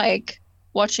before. Like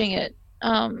watching it.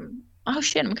 Oh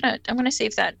shit, I'm gonna see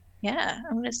if that. Yeah,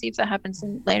 I'm gonna see if that happens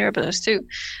in later episodes too.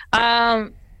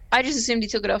 I just assumed he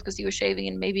took it off because he was shaving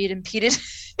and maybe it impeded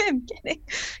him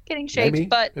getting shaved. Maybe,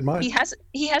 but it might. he has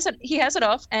it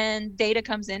off, and Data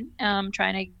comes in,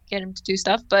 trying to get him to do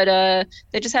stuff. But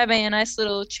they're just having a nice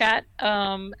little chat,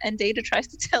 and Data tries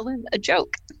to tell him a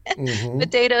joke,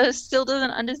 but Data still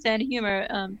doesn't understand humor,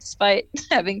 despite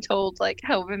having told like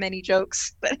however many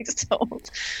jokes that he's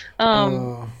told.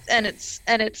 And it's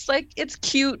like it's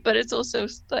cute, but it's also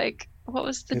like what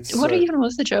was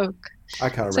the joke? I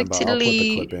can't remember. I'll put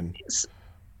the clip in.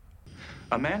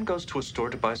 A man goes to a store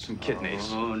to buy some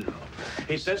kidneys. Oh, no.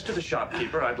 He says to the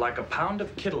shopkeeper, "I'd like a pound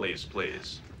of kittles,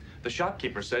 please." The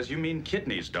shopkeeper says, "You mean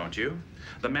kidneys, don't you?"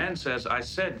 The man says, "I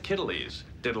said kittles.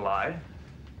 Diddle I?"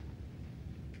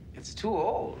 It's too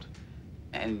old.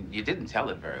 And you didn't tell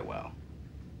it very well.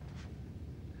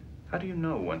 How do you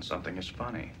know when something is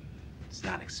funny? It's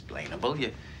not explainable.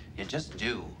 You just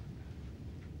do.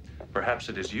 Perhaps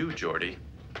it is you, Geordi.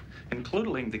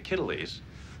 Including the kittles,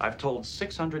 I've told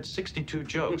 662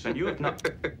 jokes, and you have not...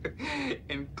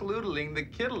 Including the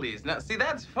kittles. Now, see,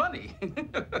 that's funny.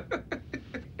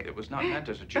 It was not meant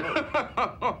as a joke.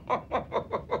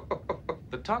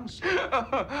 The tongue slip.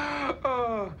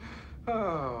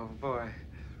 Oh, boy.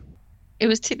 It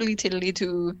was tiddly tiddly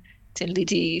to tiddly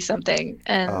tee something,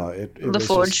 and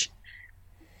LaForge.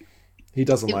 He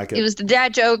doesn't like it. It was the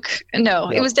dad joke. No,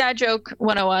 it was dad joke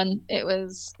 101. It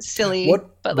was silly.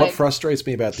 What frustrates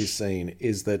me about this scene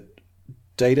is that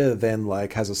Data then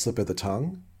like has a slip of the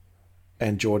tongue,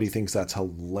 and Geordi thinks that's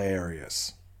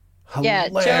hilarious.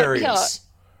 Hilarious.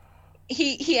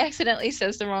 He accidentally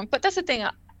says the wrong. But that's the thing.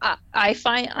 I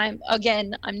find I'm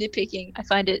nitpicking.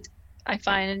 I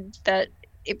find that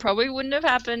it probably wouldn't have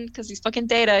happened because he's fucking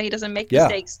Data. He doesn't make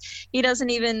mistakes. He doesn't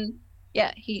even.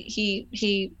 Yeah.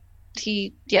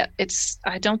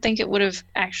 I don't think it would have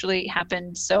actually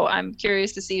happened. So I'm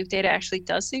curious to see if Data actually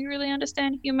does really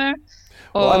understand humor.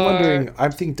 Well, I'm wondering, I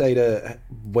think Data,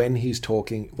 when he's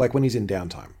talking, like when he's in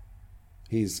downtime,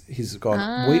 he's gone,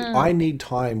 I need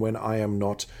time when I am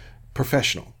not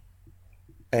professional.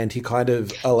 And he kind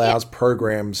of allows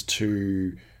programs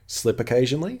to slip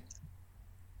occasionally,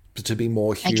 to be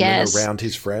more human around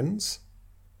his friends.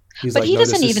 He's but like, he no,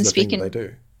 doesn't this even is the speak thing in... they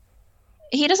do.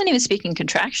 He doesn't even speak in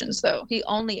contractions, though. He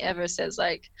only ever says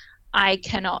like, "I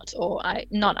cannot" or "I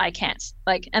can't."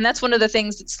 Like, and that's one of the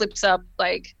things that slips up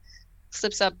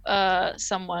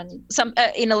someone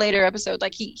in a later episode.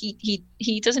 Like he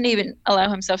doesn't even allow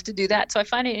himself to do that. So I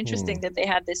find it interesting that they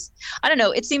had this. I don't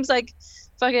know. It seems like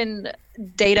fucking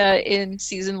Data in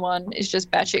season 1 is just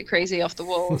batshit crazy off the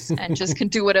walls and just can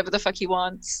do whatever the fuck he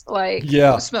wants. Like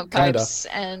smoke pipes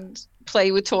and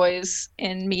play with toys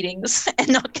in meetings and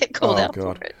not get called out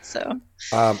for it. So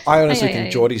I honestly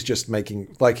think Geordi's just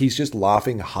making, like, he's just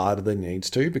laughing harder than he needs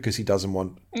to because he doesn't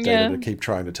want Data to keep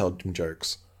trying to tell him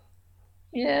jokes.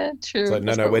 Yeah, true. So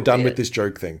no, we're done with this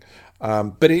joke thing.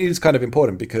 But it is kind of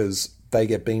important because they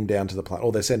get beamed down to the planet,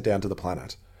 or they're sent down to the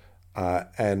planet.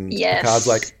 And Picard's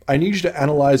like, I need you to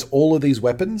analyze all of these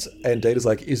weapons. And Data's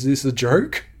like, is this a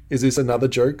joke? Is this another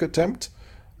joke attempt?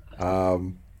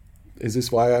 Is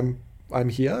this why I'm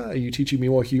here? Are you teaching me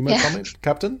more humor,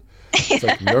 Captain? It's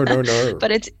like, no.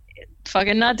 But it's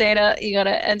fucking not Data. You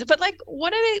gotta end. But like,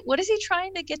 what is he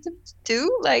trying to get them to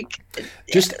do? Like,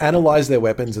 just analyze their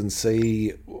weapons and see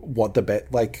what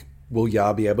will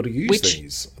Yar be able to use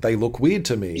these? They look weird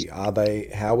to me. Are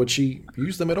they? How would she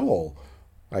use them at all?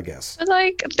 I guess. But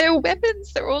like, their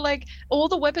weapons, they're all like, all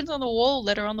the weapons on the wall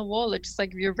that are on the wall are just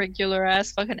like your regular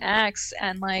ass fucking axe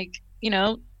and like,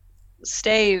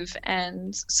 stave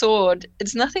and sword.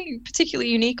 It's nothing particularly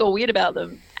unique or weird about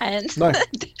them. And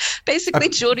basically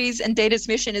Geordi's and Data's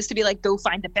mission is to be like, go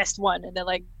find the best one. And they're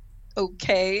like,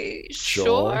 okay,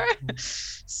 sure.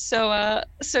 So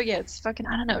yeah, it's fucking,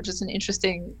 I don't know, just an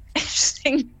interesting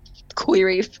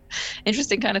query,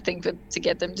 interesting kind of thing to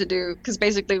get them to do, because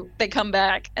basically they come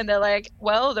back and they're like,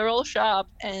 well, they're all sharp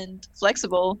and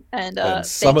flexible and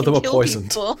some of them are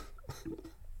poisoned.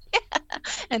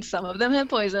 And some of them have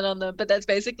poison on them, but that's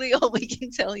basically all we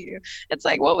can tell you. It's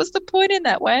like, what was the point in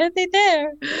that? Why are they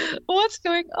there? What's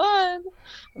going on?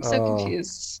 I'm so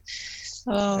confused.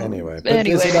 Anyway,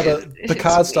 there's another.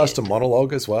 Picard starts to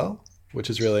monologue as well, which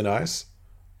is really nice.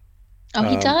 Oh,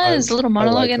 he does a little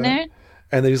monologue in there.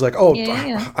 And then he's like,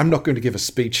 I'm not going to give a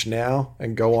speech now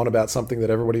and go on about something that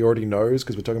everybody already knows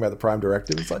because we're talking about the Prime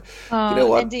Directive. It's like, you know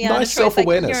what? Nice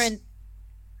self-awareness.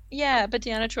 Yeah, but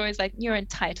Deanna Troy's like, you're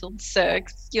entitled, sir.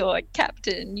 You're a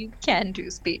captain. You can do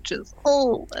speeches.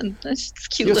 Oh, and that's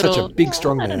cute. You're little. Such a big,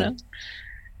 strong man. I don't know.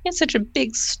 You're such a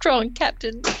big, strong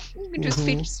captain. You can do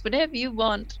speeches whenever you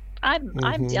want. I'm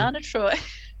Deanna Troy.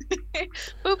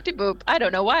 Boop-de-boop. I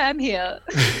don't know why I'm here.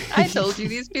 I told you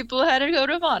these people had a code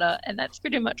of honor, and that's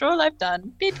pretty much all I've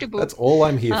done. Beep-de-boop. That's all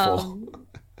I'm here for.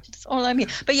 That's all I'm here.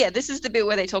 But yeah, this is the bit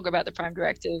where they talk about the Prime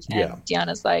Directive, and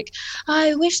Deanna's like,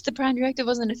 I wish the Prime Directive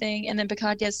wasn't a thing. And then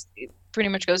Picard pretty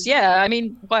much goes, yeah, I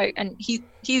mean, why? And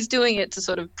he's doing it to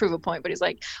sort of prove a point, but he's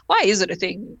like, why is it a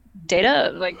thing?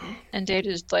 Data? Like, and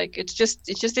Data's like, it just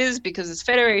is because it's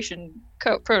Federation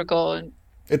protocol, and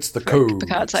it's the code.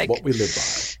 Picard's it's what we live by.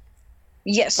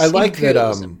 Yes. I like that,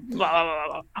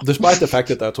 despite the fact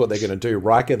that that's what they're going to do,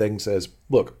 Riker then says,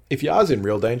 look, if Yar's in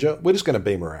real danger, we're just going to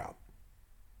beam her out.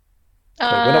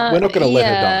 We're not going to let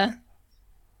her die.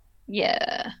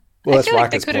 Yeah. Well, that's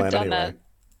Riker's plan anyway.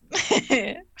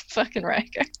 Fucking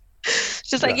Riker.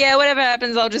 Just like, yeah, whatever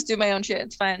happens, I'll just do my own shit.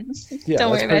 It's fine. Yeah,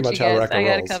 don't worry about you guys. I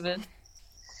got it covered.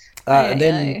 And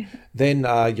then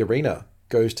Urena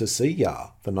goes to see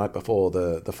Yar the night before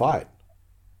the fight.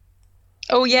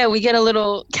 Oh yeah, we get a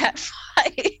little cat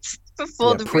fight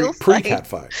before the real fight. Pre-cat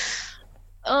fight.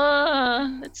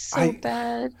 It's so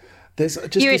bad. There's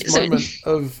just this moment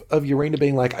of Urena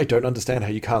being like, I don't understand how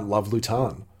you can't love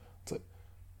Lutan. It's like,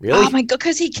 really? Oh my god,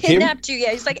 because he kidnapped you.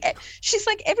 Yeah, she's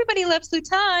like, everybody loves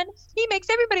Lutan. He makes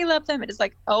everybody love them. And it's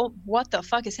like, oh, what the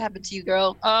fuck has happened to you,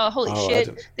 girl? Oh, holy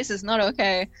shit. This is not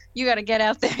okay. You got to get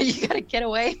out there. You got to get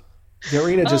away.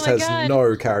 Urena just has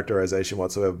no characterization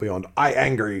whatsoever beyond, I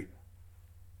angry.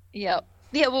 Yep.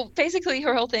 Yeah, well, basically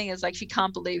her whole thing is like she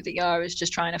can't believe that Yar is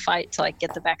just trying to fight to like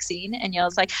get the vaccine, and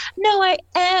Yar's like, no, I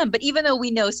am. But even though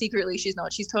we know secretly she's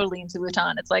not, she's totally into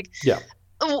Lutan. It's like,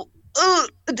 I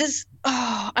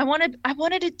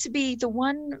wanted it to be the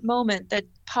one moment that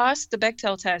passed the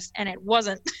Bechdel test, and it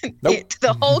wasn't. Nope.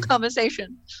 The whole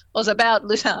conversation was about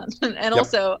Lutan and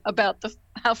also about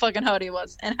how fucking hot he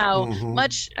was and how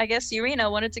much I guess Urena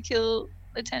wanted to kill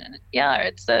Lieutenant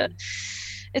Yar.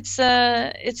 It's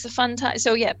a fun time.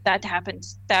 So yeah, that happened.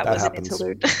 That was an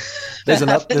interlude. There's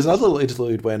another little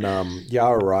interlude when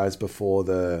Yar arrives before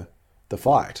the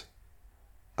fight.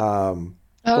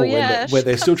 Where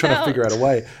they're still trying to figure out a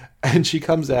way, and she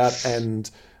comes out and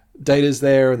Data's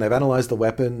there, and they've analyzed the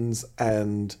weapons,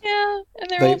 and and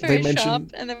they're all very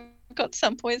sharp, and they've got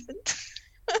some poison.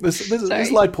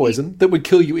 There's light poison that would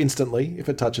kill you instantly if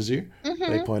it touches you.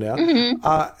 They point out,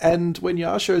 and when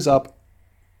Yar shows up,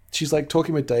 she's like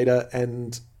talking with Data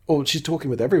she's talking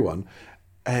with everyone.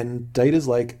 And Data's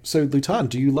like, so Lutan,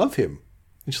 do you love him?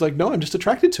 And she's like, no, I'm just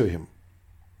attracted to him.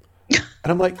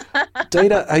 And I'm like,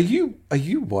 Data, are you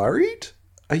worried?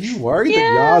 Are you worried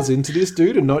that Yar's into this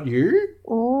dude and not you?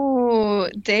 Oh,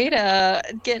 Data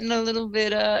getting a little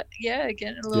bit a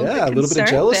little bit of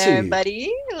jealousy there,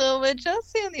 buddy. A little bit of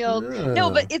jealousy on the old.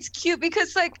 No, but it's cute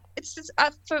because like it's just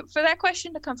for that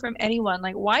question to come from anyone,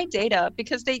 like why Data?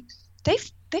 Because they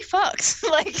they fucked.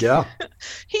 Like, yeah,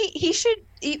 he should,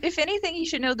 if anything, he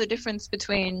should know the difference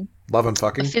between love and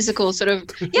fucking, physical sort of,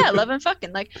 love and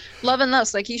fucking, like love and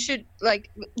lust. Like, he should, like,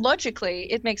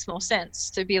 logically, it makes more sense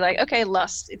to be like, okay,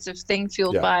 lust, it's a thing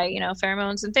fueled by, you know,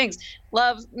 pheromones and things.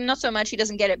 Love, not so much. He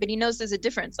doesn't get it, but he knows there's a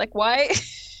difference. Like, why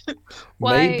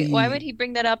why would he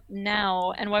bring that up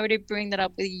now, and why would he bring that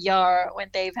up with Yar when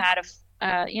they've had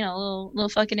a little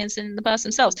fucking incident in the past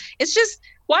themselves? It's just,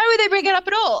 why would they bring it up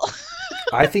at all?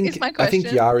 I think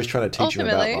Yar is trying to teach you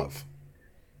about love.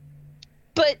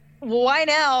 But why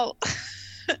now?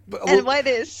 And why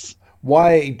this?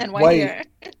 Why and why here?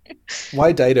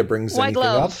 Why Data brings why anything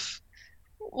glove?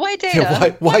 up? Why Data?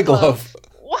 Yeah, why glove?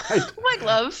 Why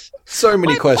glove? So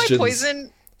many questions. Why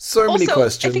poison? So many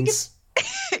questions.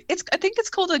 I think it's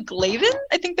called a glaven.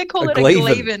 I think they call it a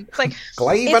glaven. It's like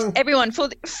glaven. Everyone, for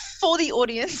the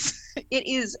audience, it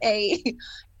is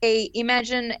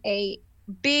imagine a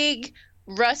big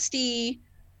rusty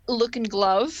looking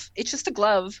glove. It's just a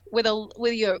glove with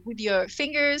your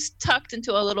fingers tucked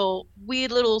into a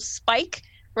weird little spike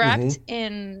wrapped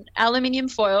in aluminium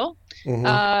foil,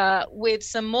 with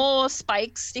some more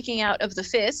spikes sticking out of the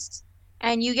fist.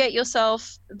 And you get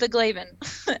yourself the glaven.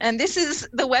 And this is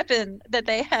the weapon that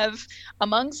they have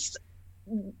amongst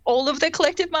all of their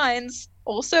collective minds.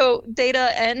 Also,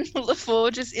 Data and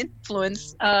LaForge's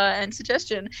influence and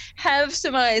suggestion have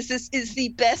surmised this is the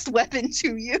best weapon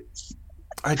to use.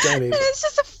 I don't even. And it's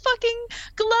just a fucking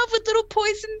glove with little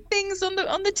poison things on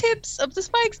the tips of the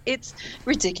spikes. It's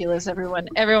ridiculous, everyone.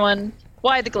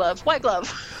 Why the glove? Why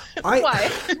glove? Why?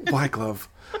 Why glove?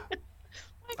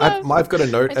 I've got a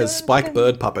note as Spike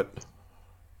Bird Puppet.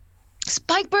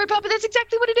 Spike Bird Puppet, that's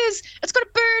exactly what it is. It's got a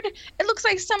bird. It looks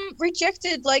like some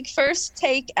rejected, like, first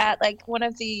take at, like, one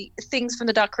of the things from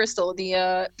the Dark Crystal, the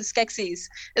Skeksis.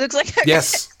 It looks like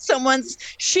someone's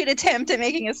shit attempt at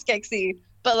making a Skeksis,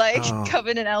 but, like,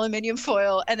 covered in aluminium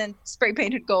foil and then spray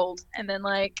painted gold. And then,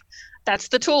 like, that's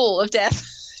the tool of death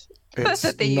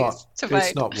that they use to fight.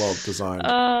 It's not well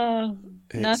designed.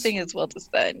 Nothing is well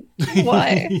designed.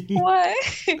 Why? Why?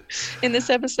 In this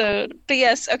episode. But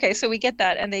yes, okay, so we get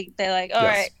that, and they're like, all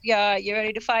right, yeah, you're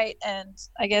ready to fight, and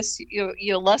I guess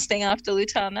you're lusting after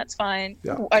Lutan. That's fine.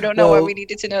 Yeah. I don't know why we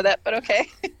needed to know that, but okay.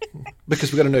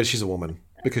 Because we got to know she's a woman.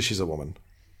 Because she's a woman.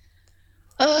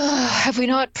 Have we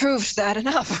not proved that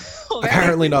enough?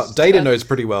 Apparently not. Data knows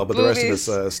pretty well, but the rest of us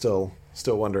are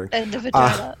still wondering. End of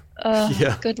vagina.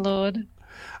 Yeah. Good lord.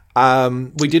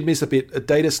 We did miss a bit.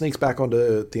 Data sneaks back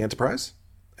onto the Enterprise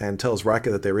and tells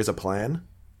Riker that there is a plan,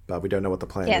 but we don't know what the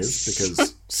plan is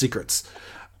because secrets.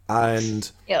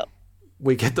 And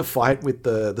we get the fight with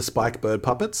the Spike Bird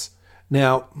puppets.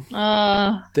 Now,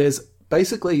 there's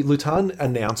basically Lutan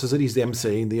announces it. He's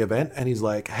emceeing the event, and he's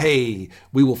like, "Hey,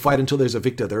 we will fight until there's a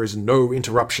victor. There is no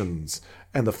interruptions,"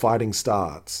 and the fighting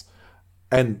starts.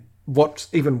 And what's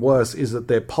even worse is that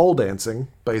they're pole dancing,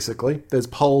 basically. There's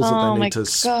poles that they need to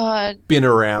spin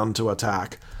around to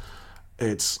attack.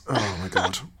 It's, oh my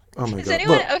God. Oh my God.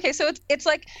 Anyone, okay, so it's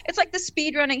like the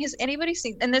speed running. Has anybody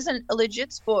seen, and there's a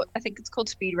legit sport, I think it's called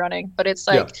speed running, but it's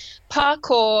like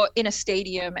parkour in a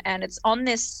stadium, and it's on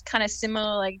this kind of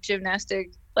similar like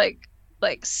gymnastic like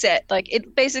set. Like,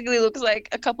 it basically looks like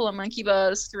a couple of monkey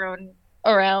bars thrown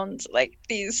around like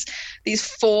these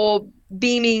four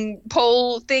beaming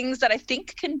pole things that I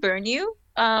think can burn you.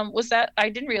 Was that, I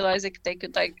didn't realize they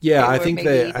could like, I think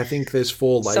there's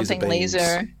 4 laser beams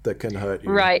that can hurt you,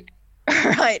 right,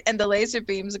 and the laser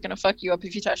beams are gonna fuck you up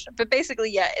if you touch them. But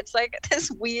basically, it's like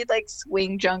this weird like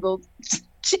swing jungle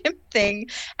gym thing,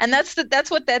 and that's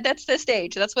their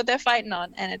stage. That's what they're fighting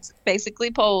on, and it's basically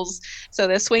poles. So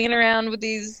they're swinging around with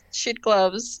these shit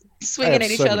gloves, swinging at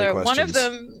each other. One of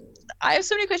them, I have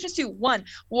so many questions too. One,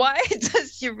 why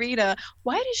does Urena,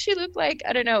 why does she look like,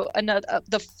 I don't know,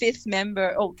 the 5th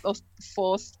member or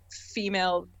 4th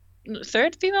female,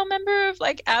 3rd female member of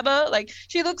like ABBA? Like,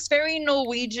 she looks very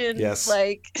Norwegian,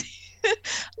 like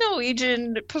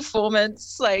Norwegian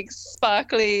performance, like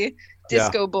sparkly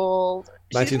disco ball.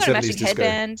 She's got a matching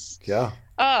headband. Yeah.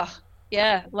 Oh,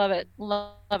 yeah, love it.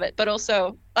 But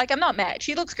also, like, I'm not mad.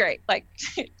 She looks great. Like,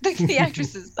 the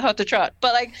actress is hot to trot.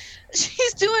 But, like,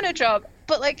 she's doing her job.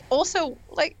 But, like, also,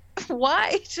 like,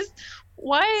 why? Just,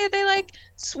 why are they, like,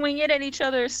 swinging at each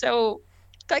other so...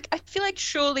 Like, I feel like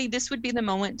surely this would be the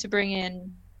moment to bring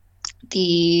in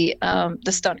the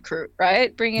stunt crew,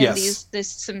 right? Bring in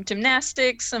some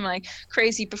gymnastics, some, like,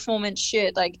 crazy performance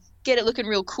shit. Like, get it looking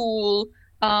real cool.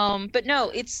 But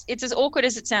no, it's as awkward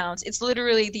as it sounds. It's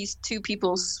literally these 2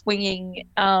 people swinging,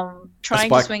 trying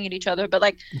to swing at each other, but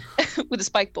like with a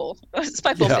spike ball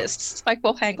fists, spike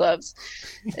ball hand gloves.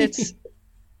 It's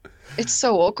It's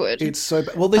so awkward. It's so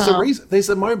bad. Well, there's a reason. There's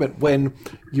a moment when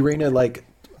Urena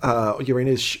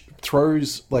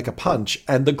throws like a punch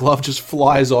and the glove just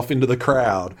flies off into the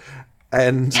crowd.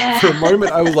 And for a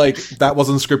moment I was like, that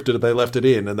wasn't scripted. They left it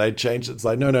in and they changed it. It's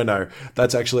like, no.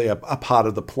 That's actually a part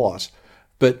of the plot.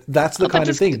 But that's the kind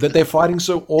of thing that they're fighting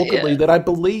so awkwardly that I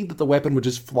believe that the weapon would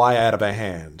just fly out of her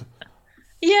hand.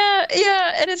 Yeah,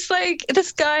 and it's like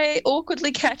this guy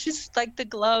awkwardly catches like the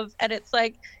glove, and it's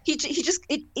like he just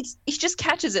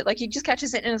catches it, like he just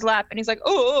catches it in his lap, and he's like,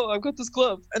 oh, I've got this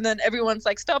glove, and then everyone's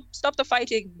like, stop the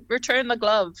fighting, return the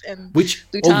glove, and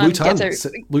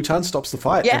Lutan stops the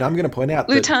fight, and I'm going to point out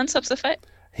Lutan stops the fight.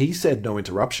 He said no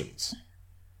interruptions.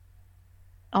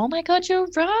 Oh my god, you're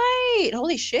right!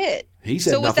 Holy shit! He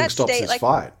said nothing stops this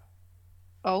fight.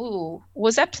 Oh,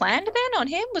 was that planned then on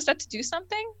him? Was that to do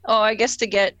something? Oh, I guess to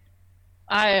get.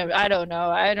 I don't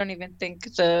know. I don't even think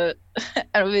this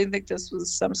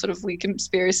was some sort of weak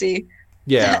conspiracy.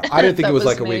 Yeah, I don't think it was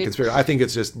like a weak conspiracy. I think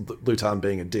it's just Lutan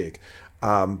being a dick.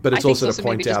 But it's also to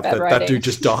point out that dude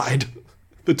just died.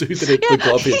 The dude that hit the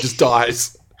glove hit just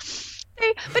dies.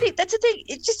 But that's the thing.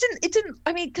 It didn't.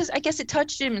 I mean, because I guess it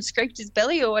touched him and scraped his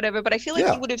belly or whatever. But I feel like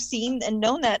he would have seen and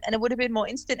known that, and it would have been more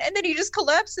instant. And then he just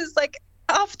collapses like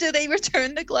after they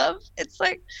return the glove. It's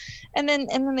like, and then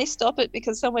they stop it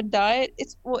because someone died.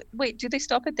 Wait, do they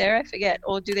stop it there? I forget.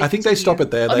 Or do they? I think they stop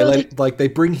it there. They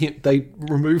bring him. They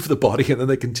remove the body and then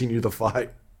they continue the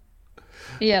fight.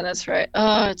 Yeah, that's right.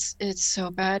 Oh, it's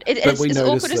so bad. It's as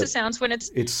awkward as it sounds when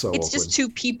it's just two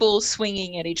people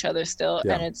swinging at each other still,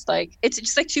 and it's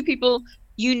just like two people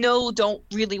don't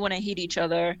really want to hit each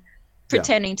other,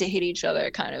 pretending to hit each other,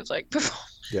 kind of like perform.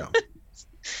 Yeah.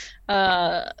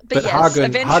 But yes,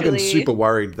 Hagen's super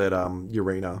worried that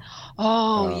Urena.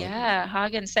 Oh yeah,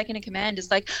 Hagen's second in command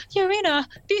is like, Urena,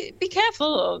 be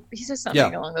careful. He says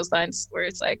something along those lines where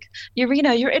it's like,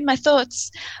 Urena, you're in my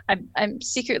thoughts. I'm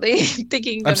secretly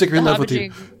thinking. I'm secretly in love with you.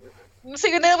 I'm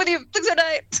secretly in love with you. Please don't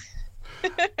die.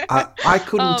 I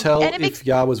couldn't tell if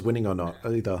Ya was winning or not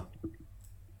either.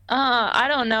 I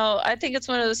don't know. I think it's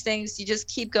one of those things you just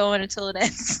keep going until it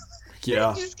ends.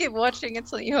 Yeah. You just keep watching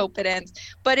until you hope it ends.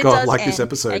 But it does end. This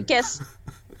episode. I guess.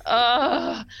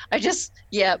 Well,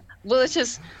 it's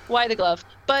just why the glove?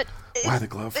 But why the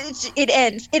glove? It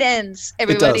ends.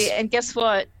 Everybody, and guess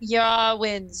what? Ya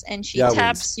wins, and she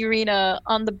taps Urena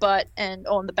on the butt and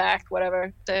on the back,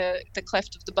 whatever the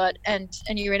cleft of the butt, and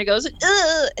Urena goes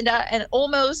and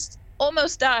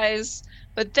almost dies,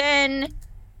 but then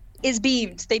is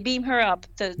beamed. They beam her up.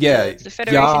 The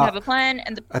Federation have a plan,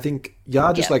 and I think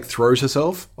Ya just like throws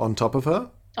herself on top of her.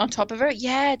 On top of her, beam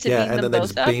and them then both they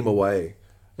just up. beam away.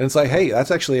 And it's like, hey, that's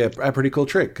actually a pretty cool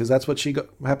trick because that's what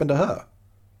happened to her.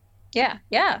 Yeah.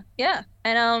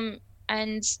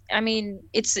 And I mean,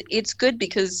 it's good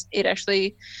because it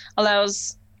actually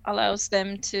allows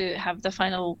them to have the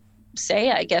final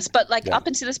say, I guess. But up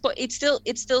until this point, it's still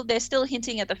they're still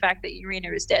hinting at the fact that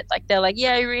Urena is dead. Like they're like,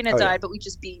 Urena died, but we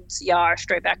just beamed Ya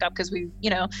straight back up because we,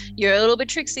 you're a little bit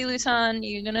tricksy, Lutan.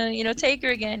 You're gonna, take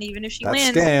her again, even if she wins.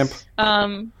 Scamp.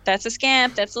 That's a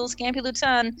scamp. That's a little scampy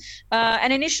Lutan.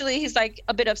 And initially he's like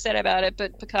a bit upset about it,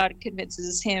 but Picard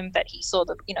convinces him that he saw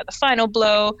the final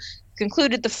blow,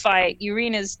 concluded the fight.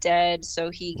 Urena's dead, so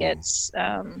he gets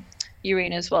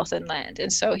Urena's wealth and land,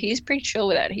 and so he's pretty chill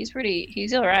with that. He's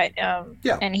all right.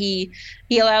 And he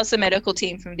allows the medical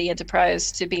team from the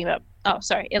Enterprise to beam up.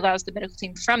 It allows the medical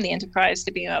team from the Enterprise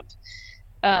to beam up.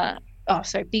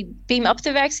 Beam up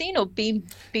the vaccine or beam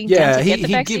down to get the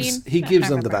vaccine. He gives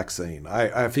them the vaccine.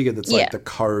 I figured that's like the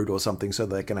code or something, so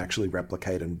they can actually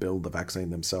replicate and build the vaccine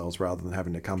themselves rather than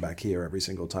having to come back here every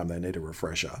single time they need a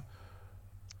refresher.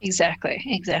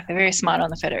 Exactly. Very smart on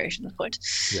the Federation's point.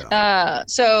 Yeah.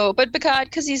 But Picard,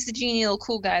 because he's the genial,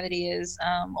 cool guy that he is,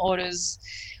 orders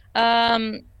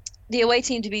the away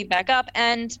team to be back up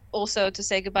and also to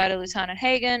say goodbye to Lieutenant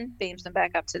Hagen, beams them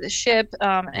back up to the ship,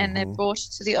 and they're brought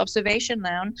to the observation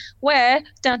lounge where,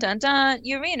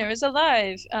 Urena is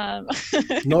alive.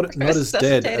 Not as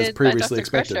dead as previously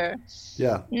expected. Crusher.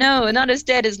 Yeah. No, not as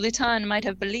dead as Lutan might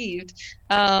have believed.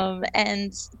 But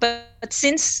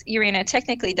since Urena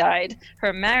technically died,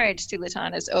 her marriage to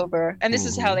Lutan is over, and this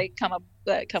is how they come up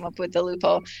with the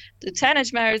loophole.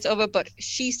 Lutan's marriage is over, but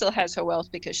she still has her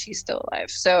wealth because she's still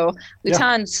alive. So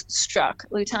Lutan's struck.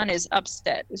 Lutan is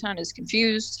upset. Lutan is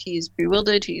confused. He's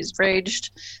bewildered. He's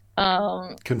raged.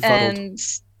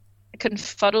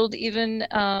 Confuddled even.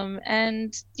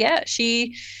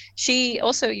 She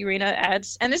also, Urena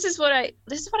adds, and this is what I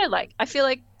like. I feel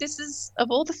like this is, of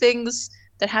all the things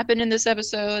that happened in this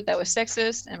episode that was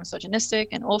sexist and misogynistic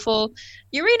and awful,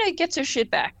 Urena gets her shit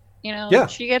back. You know, Yeah.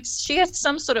 she gets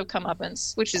some sort of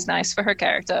comeuppance, which is nice for her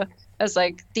character as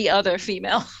like the other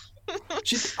female.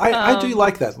 I do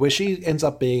like that, where she ends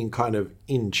up being kind of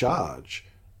in charge.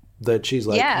 That she's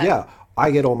like, yeah,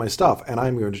 I get all my stuff, and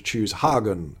I'm going to choose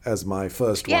Hagen as my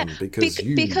first one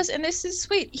because and this is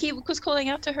sweet. He was calling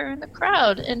out to her in the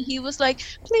crowd, and he was like,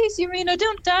 "Please, Yurina,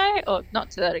 don't die." Oh,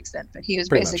 not to that extent, but he was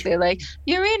basically like,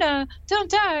 "Yurina, don't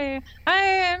die. I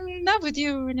am in love with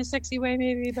you in a sexy way,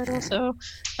 maybe, but also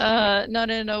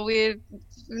not in a weird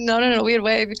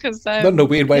way because I'm not in a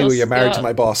weird way where you're married to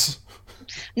my boss."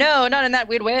 No, not in that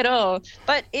weird way at all.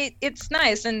 But it's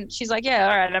nice. And she's like, yeah,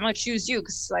 all right, I'm going to choose you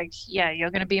because, like, yeah, you're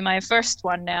going to be my first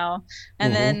one now.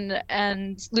 And then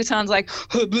Lutan's like,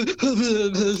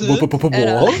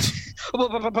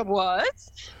 what?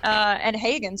 And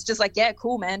Hagen's just like, yeah,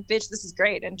 cool, man, bitch, this is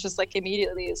great. And just like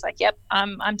immediately is like, yep,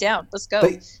 I'm down. Let's go.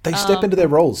 They step into their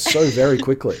roles so very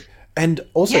quickly. And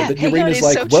also that Yurina's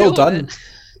like, so well done.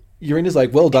 Yurina's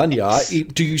like, well done, Yar.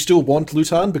 Do you still want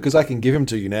Lutan? Because I can give him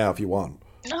to you now if you want.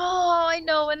 Oh, I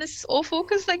know, and this is awful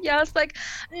because like Yar's like,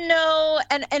 no,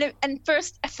 and at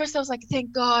first I was like,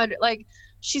 thank God, like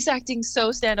she's acting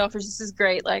so standoffish. This is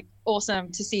great, like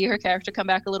awesome to see her character come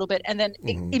back a little bit, and then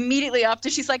immediately after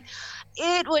she's like,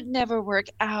 it would never work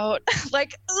out.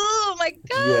 Like, oh my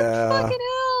God, fucking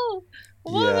hell,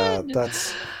 woman. Yeah,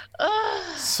 that's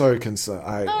so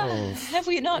concerned. Have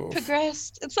we not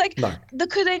progressed? It's like, no.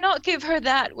 Could they not give her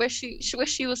that where she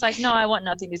was like, no, I want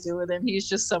nothing to do with him. He's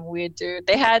just some weird dude.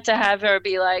 They had to have her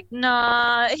be like,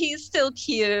 nah, he's still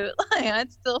cute.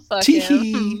 I'd still fuck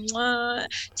him.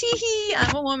 Teehee,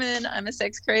 I'm a woman. I'm a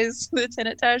sex crazed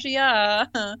Lieutenant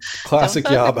Tajia. Classic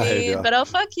Yar behavior. But I'll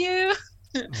fuck you.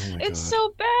 Oh it's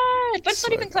so bad, but it's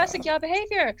not even classic Yar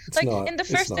behavior. Like in the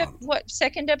first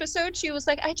second episode, she was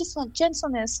like, I just want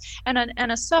gentleness and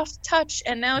a soft touch,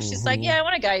 and now she's like, yeah, I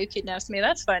want a guy who kidnaps me.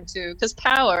 That's fine too, because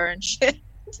power and shit.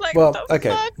 It's like, well, okay,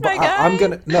 fuck, but I'm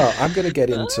gonna get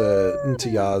into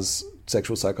Yar's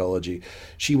sexual psychology.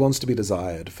 She wants to be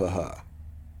desired for her,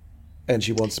 and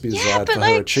she wants to be desired for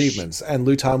her achievements. And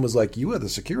Lutan was like, you are the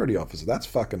security officer. That's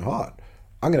fucking hot.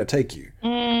 I'm gonna take you.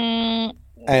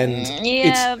 And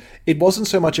it wasn't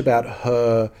so much about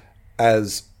her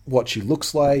as what she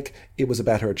looks like. It was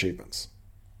about her achievements.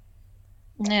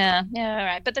 Yeah, all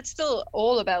right. But that's still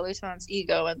all about Lutan's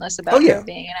ego and less about her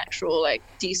being an actual, like,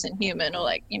 decent human or,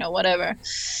 like, you know, whatever.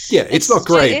 Yeah, it's not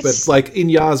great, but, like, in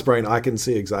Yar's brain, I can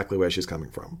see exactly where she's coming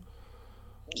from.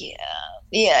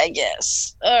 Yeah, I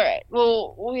guess. All right.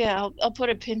 Well, yeah, I'll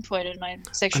put a pinpoint in my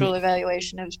sexual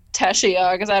evaluation of Tasha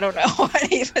Yar because I don't know how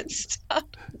to even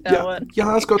stop that one.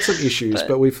 Yar's got some issues,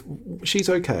 but she's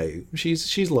okay.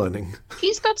 She's learning.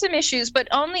 He's got some issues, but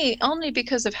only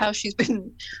because of how she's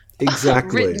been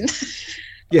written.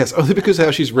 Yes, only because of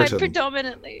how she's written.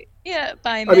 Predominantly,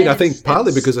 by men. I mean, I think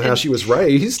partly because of how she was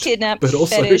raised. Kidnapped, but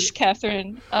also fetish,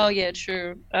 Catherine. Oh, yeah,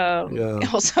 true.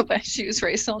 Also, by she was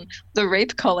raised on the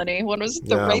rape colony. What was it?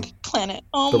 The rape planet.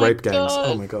 Oh, the rape gangs.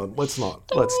 Oh, my God. Let's not.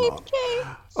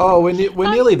 Oh, we're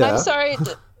nearly there. I'm sorry.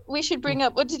 We should bring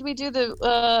up, what did we do?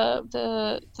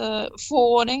 The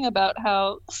forewarning about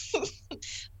how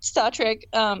Star Trek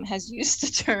has used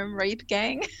the term rape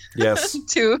gang. Yes.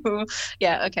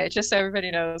 Just so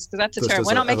everybody knows, because that's a term.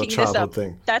 We're not making this up.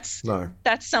 Thing. That's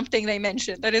something they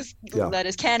mentioned. That is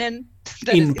canon.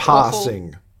 In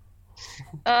passing.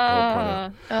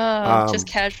 Just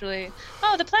casually.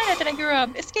 Oh, the planet that I grew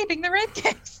up, escaping the rape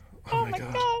gangs. Oh my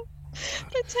God.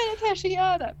 Lieutenant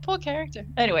Tasha, that poor character.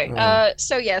 Anyway,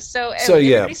 so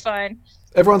everybody's fine.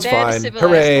 Everyone's fine.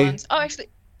 Hooray! Ones. Oh, actually,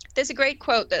 there's a great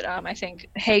quote that I think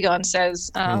Hagon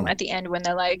says at the end when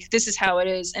they're like, "This is how it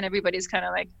is," and everybody's kind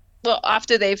of like, well,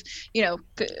 after they've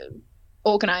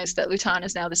organized that Lutan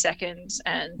is now the second,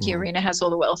 and Yurina has all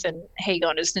the wealth, and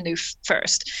Hagon is the new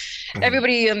first.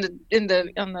 Everybody on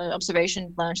the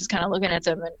observation lounge is kind of looking at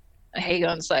them, and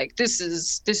Hagon's like, "This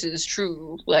is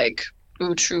true, like."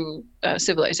 True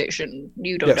civilization.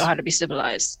 You don't know how to be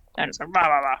civilized, and it's like blah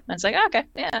blah blah. And it's like, okay,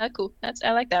 yeah, cool.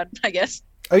 I like that. I guess.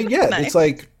 I mean, yeah, nice. It's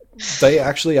like they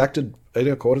actually acted in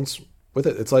accordance with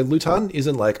it. It's like Lutan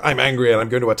isn't like, I'm angry and I'm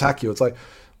going to attack you. It's like,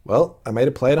 well, I made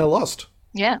a play and I lost.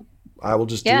 Yeah. I will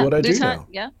just do what I do now.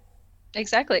 Yeah.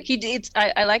 Exactly.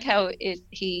 I like how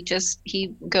he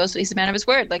goes. He's a man of his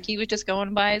word. Like he was just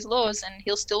going by his laws, and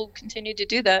he'll still continue to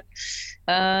do that,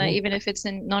 even if it's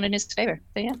not in his favor.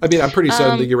 But yeah. I mean, I'm pretty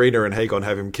certain that Yurina and Hagon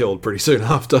have him killed pretty soon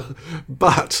after,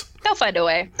 but they'll find a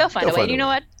way. They'll find a way. You know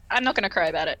what? I'm not going to cry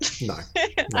about it. No.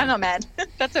 I'm not mad.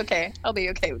 That's okay. I'll be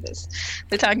okay with this.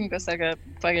 The talking goes like a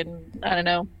fucking, I don't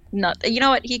know, not. You know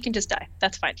what? He can just die.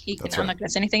 That's fine. He can. I'm not going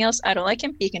to say anything else. I don't like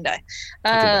him. He can die.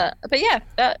 But yeah.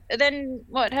 Then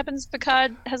what happens?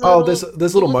 Picard has there's a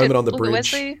little moment on the bridge.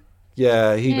 Wesley.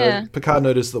 Yeah, Picard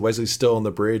noticed that Wesley's still on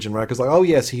the bridge, and Riker's like, "Oh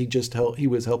yes, he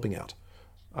was helping out."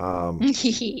 And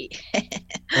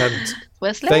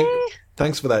Wesley.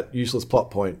 Thanks for that useless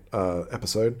plot point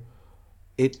episode.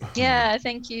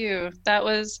 Thank you.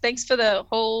 Thanks for the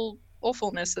whole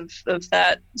awfulness of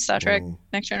that Star Trek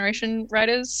Next Generation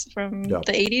writers from the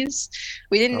 80s.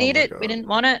 We didn't need it. God. We didn't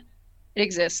want it. It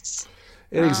exists.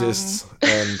 It exists,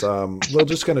 and we're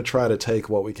just going to try to take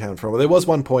what we can from it. There was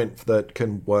one point that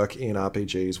can work in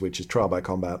RPGs, which is trial by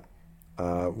combat,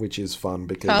 which is fun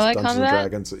because Dungeons and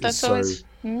Dragons is so...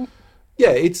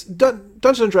 Yeah, it's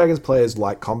Dungeons and Dragons players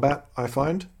like combat, I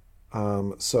find.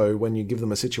 So when you give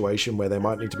them a situation where they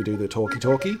might need to do the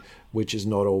talkie, which is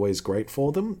not always great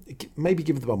for them, maybe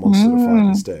give them a monster to fight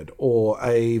instead, or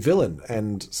a villain,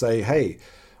 and say, hey,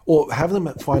 or have them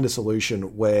find a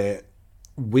solution where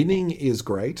winning is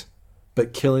great,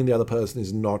 but killing the other person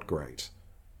is not great.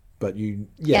 But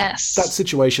that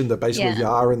situation that basically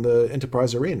Yar and the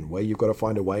Enterprise are in, where you've got to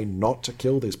find a way not to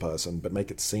kill this person, but make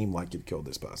it seem like you've killed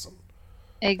this person.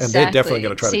 Exactly. And they're definitely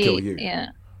going to try to kill you. Yeah.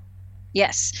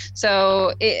 Yes.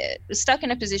 So stuck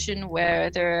in a position where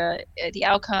the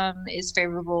outcome is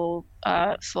favorable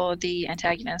for the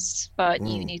antagonists, but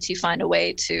you need to find a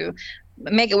way to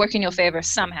make it work in your favor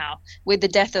somehow with the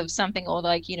death of something, or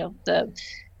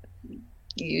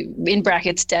in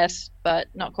brackets death, but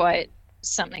not quite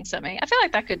something. I feel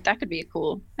like that could be a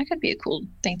cool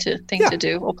thing to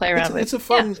do or play around with. It's a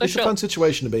fun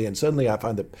situation to be in. Certainly I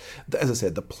find that, as I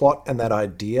said, the plot and that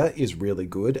idea is really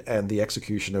good, and the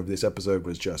execution of this episode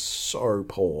was just so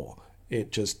poor.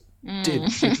 It just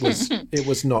it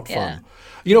was not fun.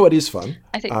 You know what is fun?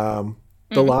 I think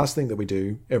the last thing that we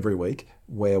do every week,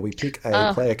 where we pick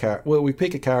we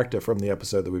pick a character from the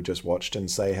episode that we've just watched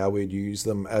and say how we'd use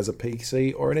them as a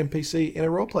PC or an NPC in a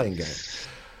role-playing game.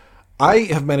 I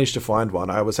have managed to find one.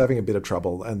 I was having a bit of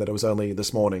trouble, and that it was only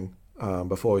this morning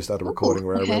before we started recording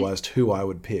where I realized who I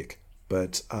would pick.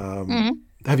 But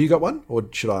have you got one, or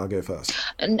should I go first?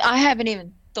 I haven't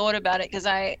even thought about it because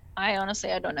I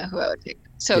honestly I don't know who I would pick.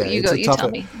 So you go. You tell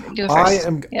me. Do it first.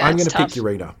 I'm going to pick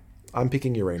Urena. I'm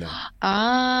picking Urena.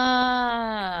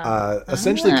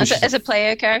 Essentially, as a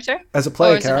player character. As a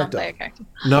player character. As a non-player character.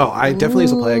 No, I definitely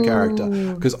as a player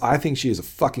character, because I think she is a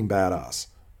fucking badass.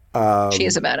 She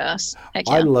is a badass.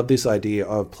 I love this idea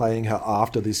of playing her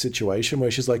after this situation where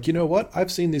she's like, you know what?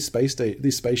 I've seen this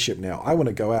spaceship now. I want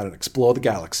to go out and explore the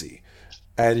galaxy,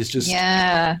 and it's just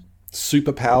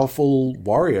super powerful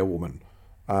warrior woman.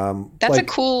 That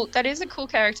is a cool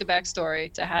character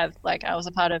backstory to have. Like, I was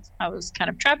kind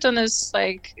of trapped on this,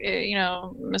 like,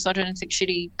 misogynistic,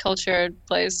 shitty culture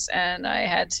place, and I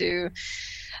had to,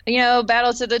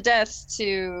 battle to the death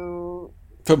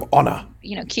from honor.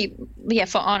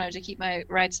 For honor, to keep my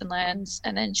rights and lands.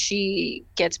 And then she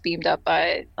gets beamed up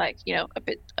by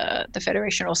the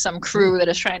Federation or some crew that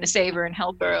is trying to save her and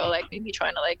help her, or like maybe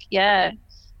trying to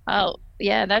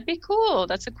that'd be cool.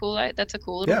 That's a cool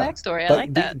little backstory. I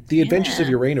like that. The adventures of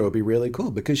Urena would be really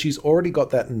cool because she's already got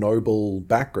that noble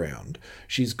background.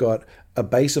 She's got a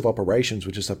base of operations,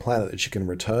 which is a planet that she can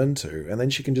return to, and then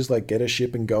she can just like get a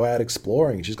ship and go out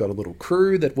exploring. She's got a little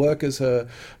crew that work as her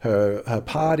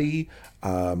party.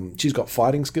 She's got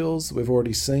fighting skills we've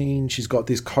already seen. She's got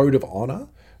this code of honor.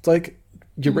 It's like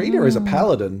Urena is a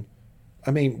paladin.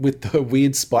 I mean, with the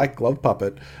weird spike glove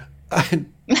puppet.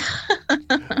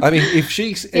 I mean, if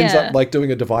she ends up like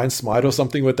doing a divine smite or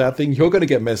something with that thing, you're going to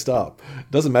get messed up.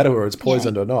 It doesn't matter whether it's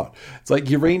poisoned or not. It's like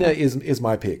Urena is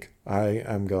my pick. I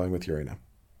am going with Urena.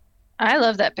 I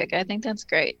love that pick. I think that's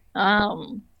great.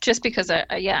 Just because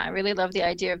I really love the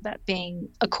idea of that being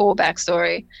a cool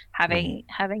backstory, having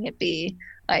it be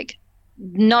like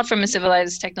not from a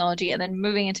civilized technology and then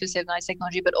moving into civilized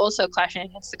technology, but also clashing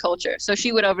against the culture. So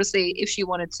she would obviously, if she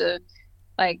wanted to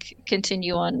like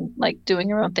continue on like doing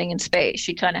her own thing in space,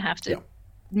 she'd kind of have to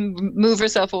move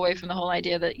herself away from the whole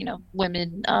idea that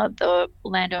women are the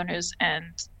landowners and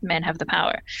men have the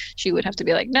power. She would have to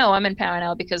be like, no, I'm in power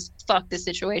now because fuck this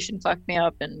situation fucked me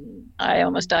up and I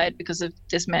almost died because of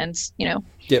this man's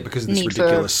because of this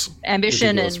ridiculous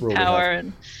ambition and power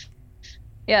and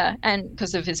and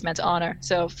because of his men's honor.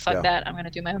 So fuck that. I'm going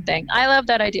to do my own thing. I love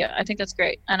that idea. I think that's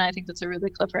great. And I think that's a really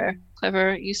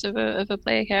clever use of a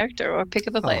player character or pick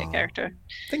of a player character.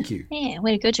 Thank you. Yeah,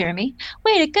 way to go, Jeremy.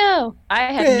 Way to go.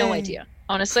 I have no idea.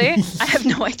 Honestly, I have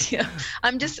no idea.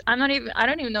 I don't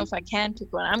even know if I can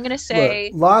pick one. I'm going to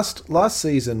say... Look, last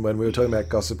season when we were talking about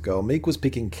Gossip Girl, Meek was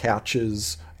picking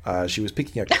couches She was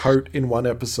picking a coat in one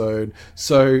episode.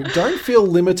 So don't feel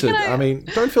limited.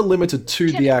 Don't feel limited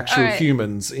to the actual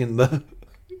humans in the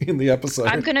episode.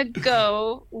 I'm gonna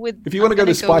go with. If you want to go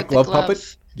to Spike Glove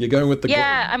Puppet, you're going with the.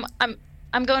 Yeah,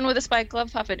 I'm going with the Spike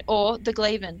Glove Puppet or the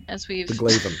Glaven, as we've. The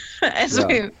Glaven.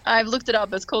 I've looked it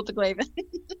up. It's called the Glaven. Oh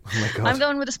my God. I'm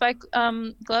going with the Spike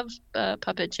Glove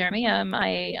Puppet, Jeremy.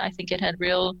 I think it had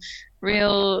real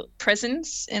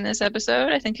presence in this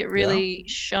episode. I think it really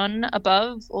shone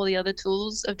above all the other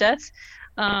tools of death.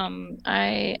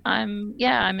 I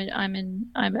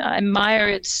admire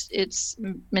its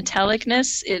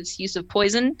metallicness, its use of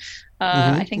poison.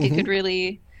 I think it could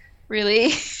really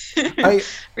be.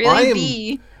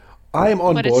 I am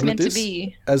on what board it's meant with this to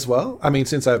be. as well. I mean,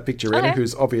 since I have picked Irina,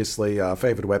 whose obviously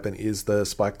favourite weapon is the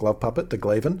Spike Glove Puppet, the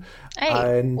Glaven.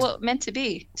 Meant to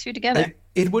be. Two together.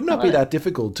 It would not be that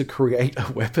difficult to create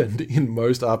a weapon in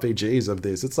most RPGs of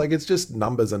this. It's just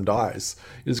numbers and dice.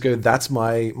 You just go, that's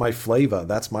my flavour,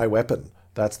 that's my weapon.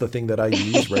 That's the thing that I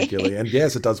use regularly. And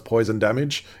yes, it does poison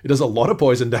damage. It does a lot of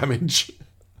poison damage.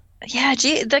 Yeah,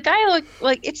 gee, the guy looked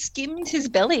like it skimmed his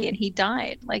belly and he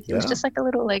died. Like it was just like a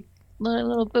little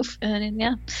little boof, and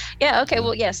okay.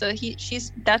 Well, yeah. So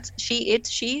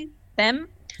them.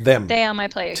 They are my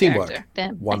player Teamwork. character.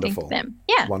 Them. Wonderful. Them.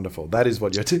 Yeah. Wonderful. That is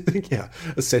what you're doing. Yeah,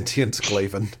 a sentient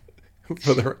Glaven.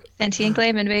 Sentient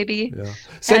Glaven, baby. Yeah.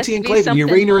 Sentient Glaven.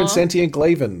 Irina and Sentient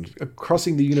Glaven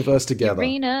crossing the universe together.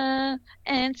 Irina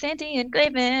and Sentient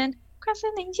Glaven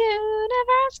crossing the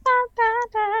universe.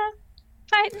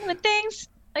 Fighting with things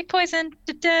like poison.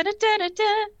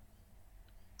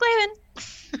 Glaven.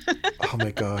 Oh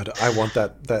my God, I want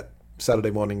that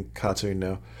Saturday morning cartoon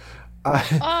now.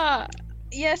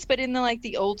 Yes, but in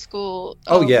the old school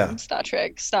Star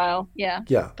Trek style. Yeah.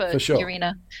 Yeah, but for sure.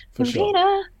 Irina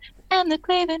sure. and the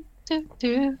Glaven.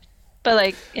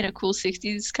 But in a cool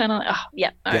 60s kind of all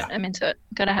right, I'm into it.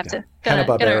 Gotta have to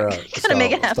gotta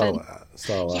make it happen.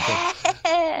 Style,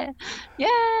 yeah,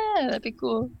 that'd be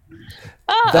cool.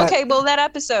 Okay. Well, that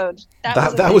episode.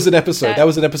 That was an episode. That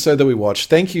was an episode that we watched.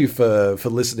 Thank you for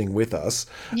listening with us.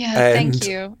 Yeah, thank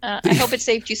you. I hope it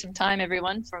saved you some time,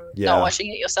 everyone, from not watching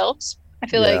it yourselves. I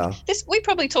feel like this. We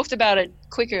probably talked about it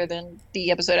quicker than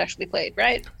the episode actually played,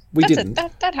 right? We didn't.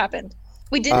 That happened.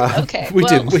 We didn't. Okay. We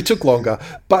didn't. We took longer,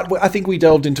 but I think we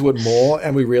delved into it more,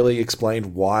 and we really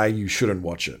explained why you shouldn't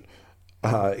watch it.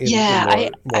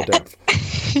 In more depth.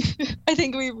 I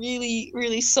think we really,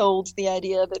 really sold the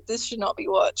idea that this should not be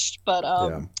watched. But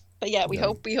we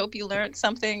hope you learned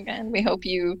something, and we hope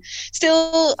you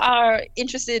still are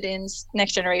interested in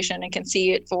Next Generation and can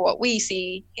see it for what we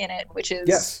see in it, which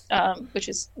is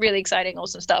really exciting,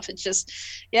 awesome stuff. It's just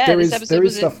this episode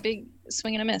was a big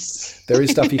swing and a miss. There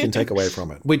is stuff you can take away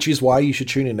from it, which is why you should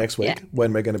tune in next week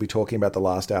when we're going to be talking about The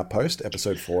Last Outpost,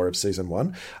 episode 4 of season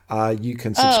 1. You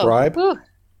can subscribe.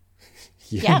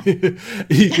 Yeah.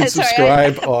 You can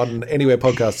subscribe on anywhere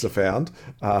podcasts are found.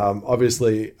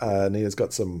 Obviously, Nia's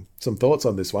got some thoughts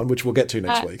on this one, which we'll get to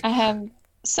next week. I have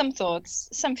some thoughts,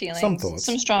 some feelings,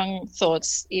 some strong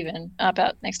thoughts even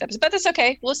about next episode. But that's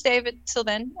okay. We'll save it till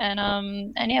then, and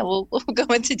we'll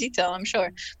go into detail, I'm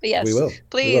sure. But yes, we will.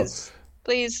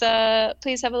 Please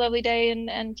have a lovely day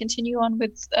and continue on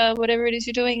with whatever it is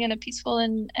you're doing in a peaceful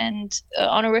and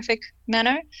honorific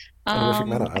manner. I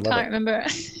can't remember.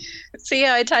 So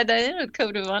I tied that in with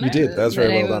Code of Honor. You did. That was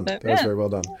very well done. That was very well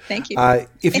done. Thank you.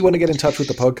 If you want to get in touch with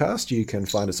the podcast, you can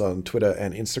find us on Twitter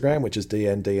and Instagram, which is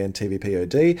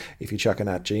DNDNTVPOD. If you chuck in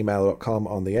at gmail.com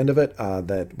on the end of it,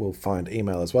 that will find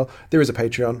email as well. There is a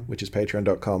Patreon, which is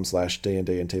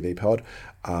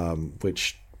patreon.com/DNDNTVPod,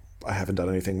 which I haven't done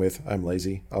anything with. I'm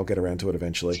lazy. I'll get around to it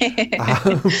eventually.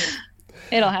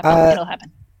 It'll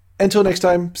happen. Until next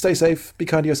time, stay safe, be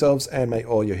kind to yourselves, and may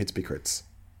all your hits be crits.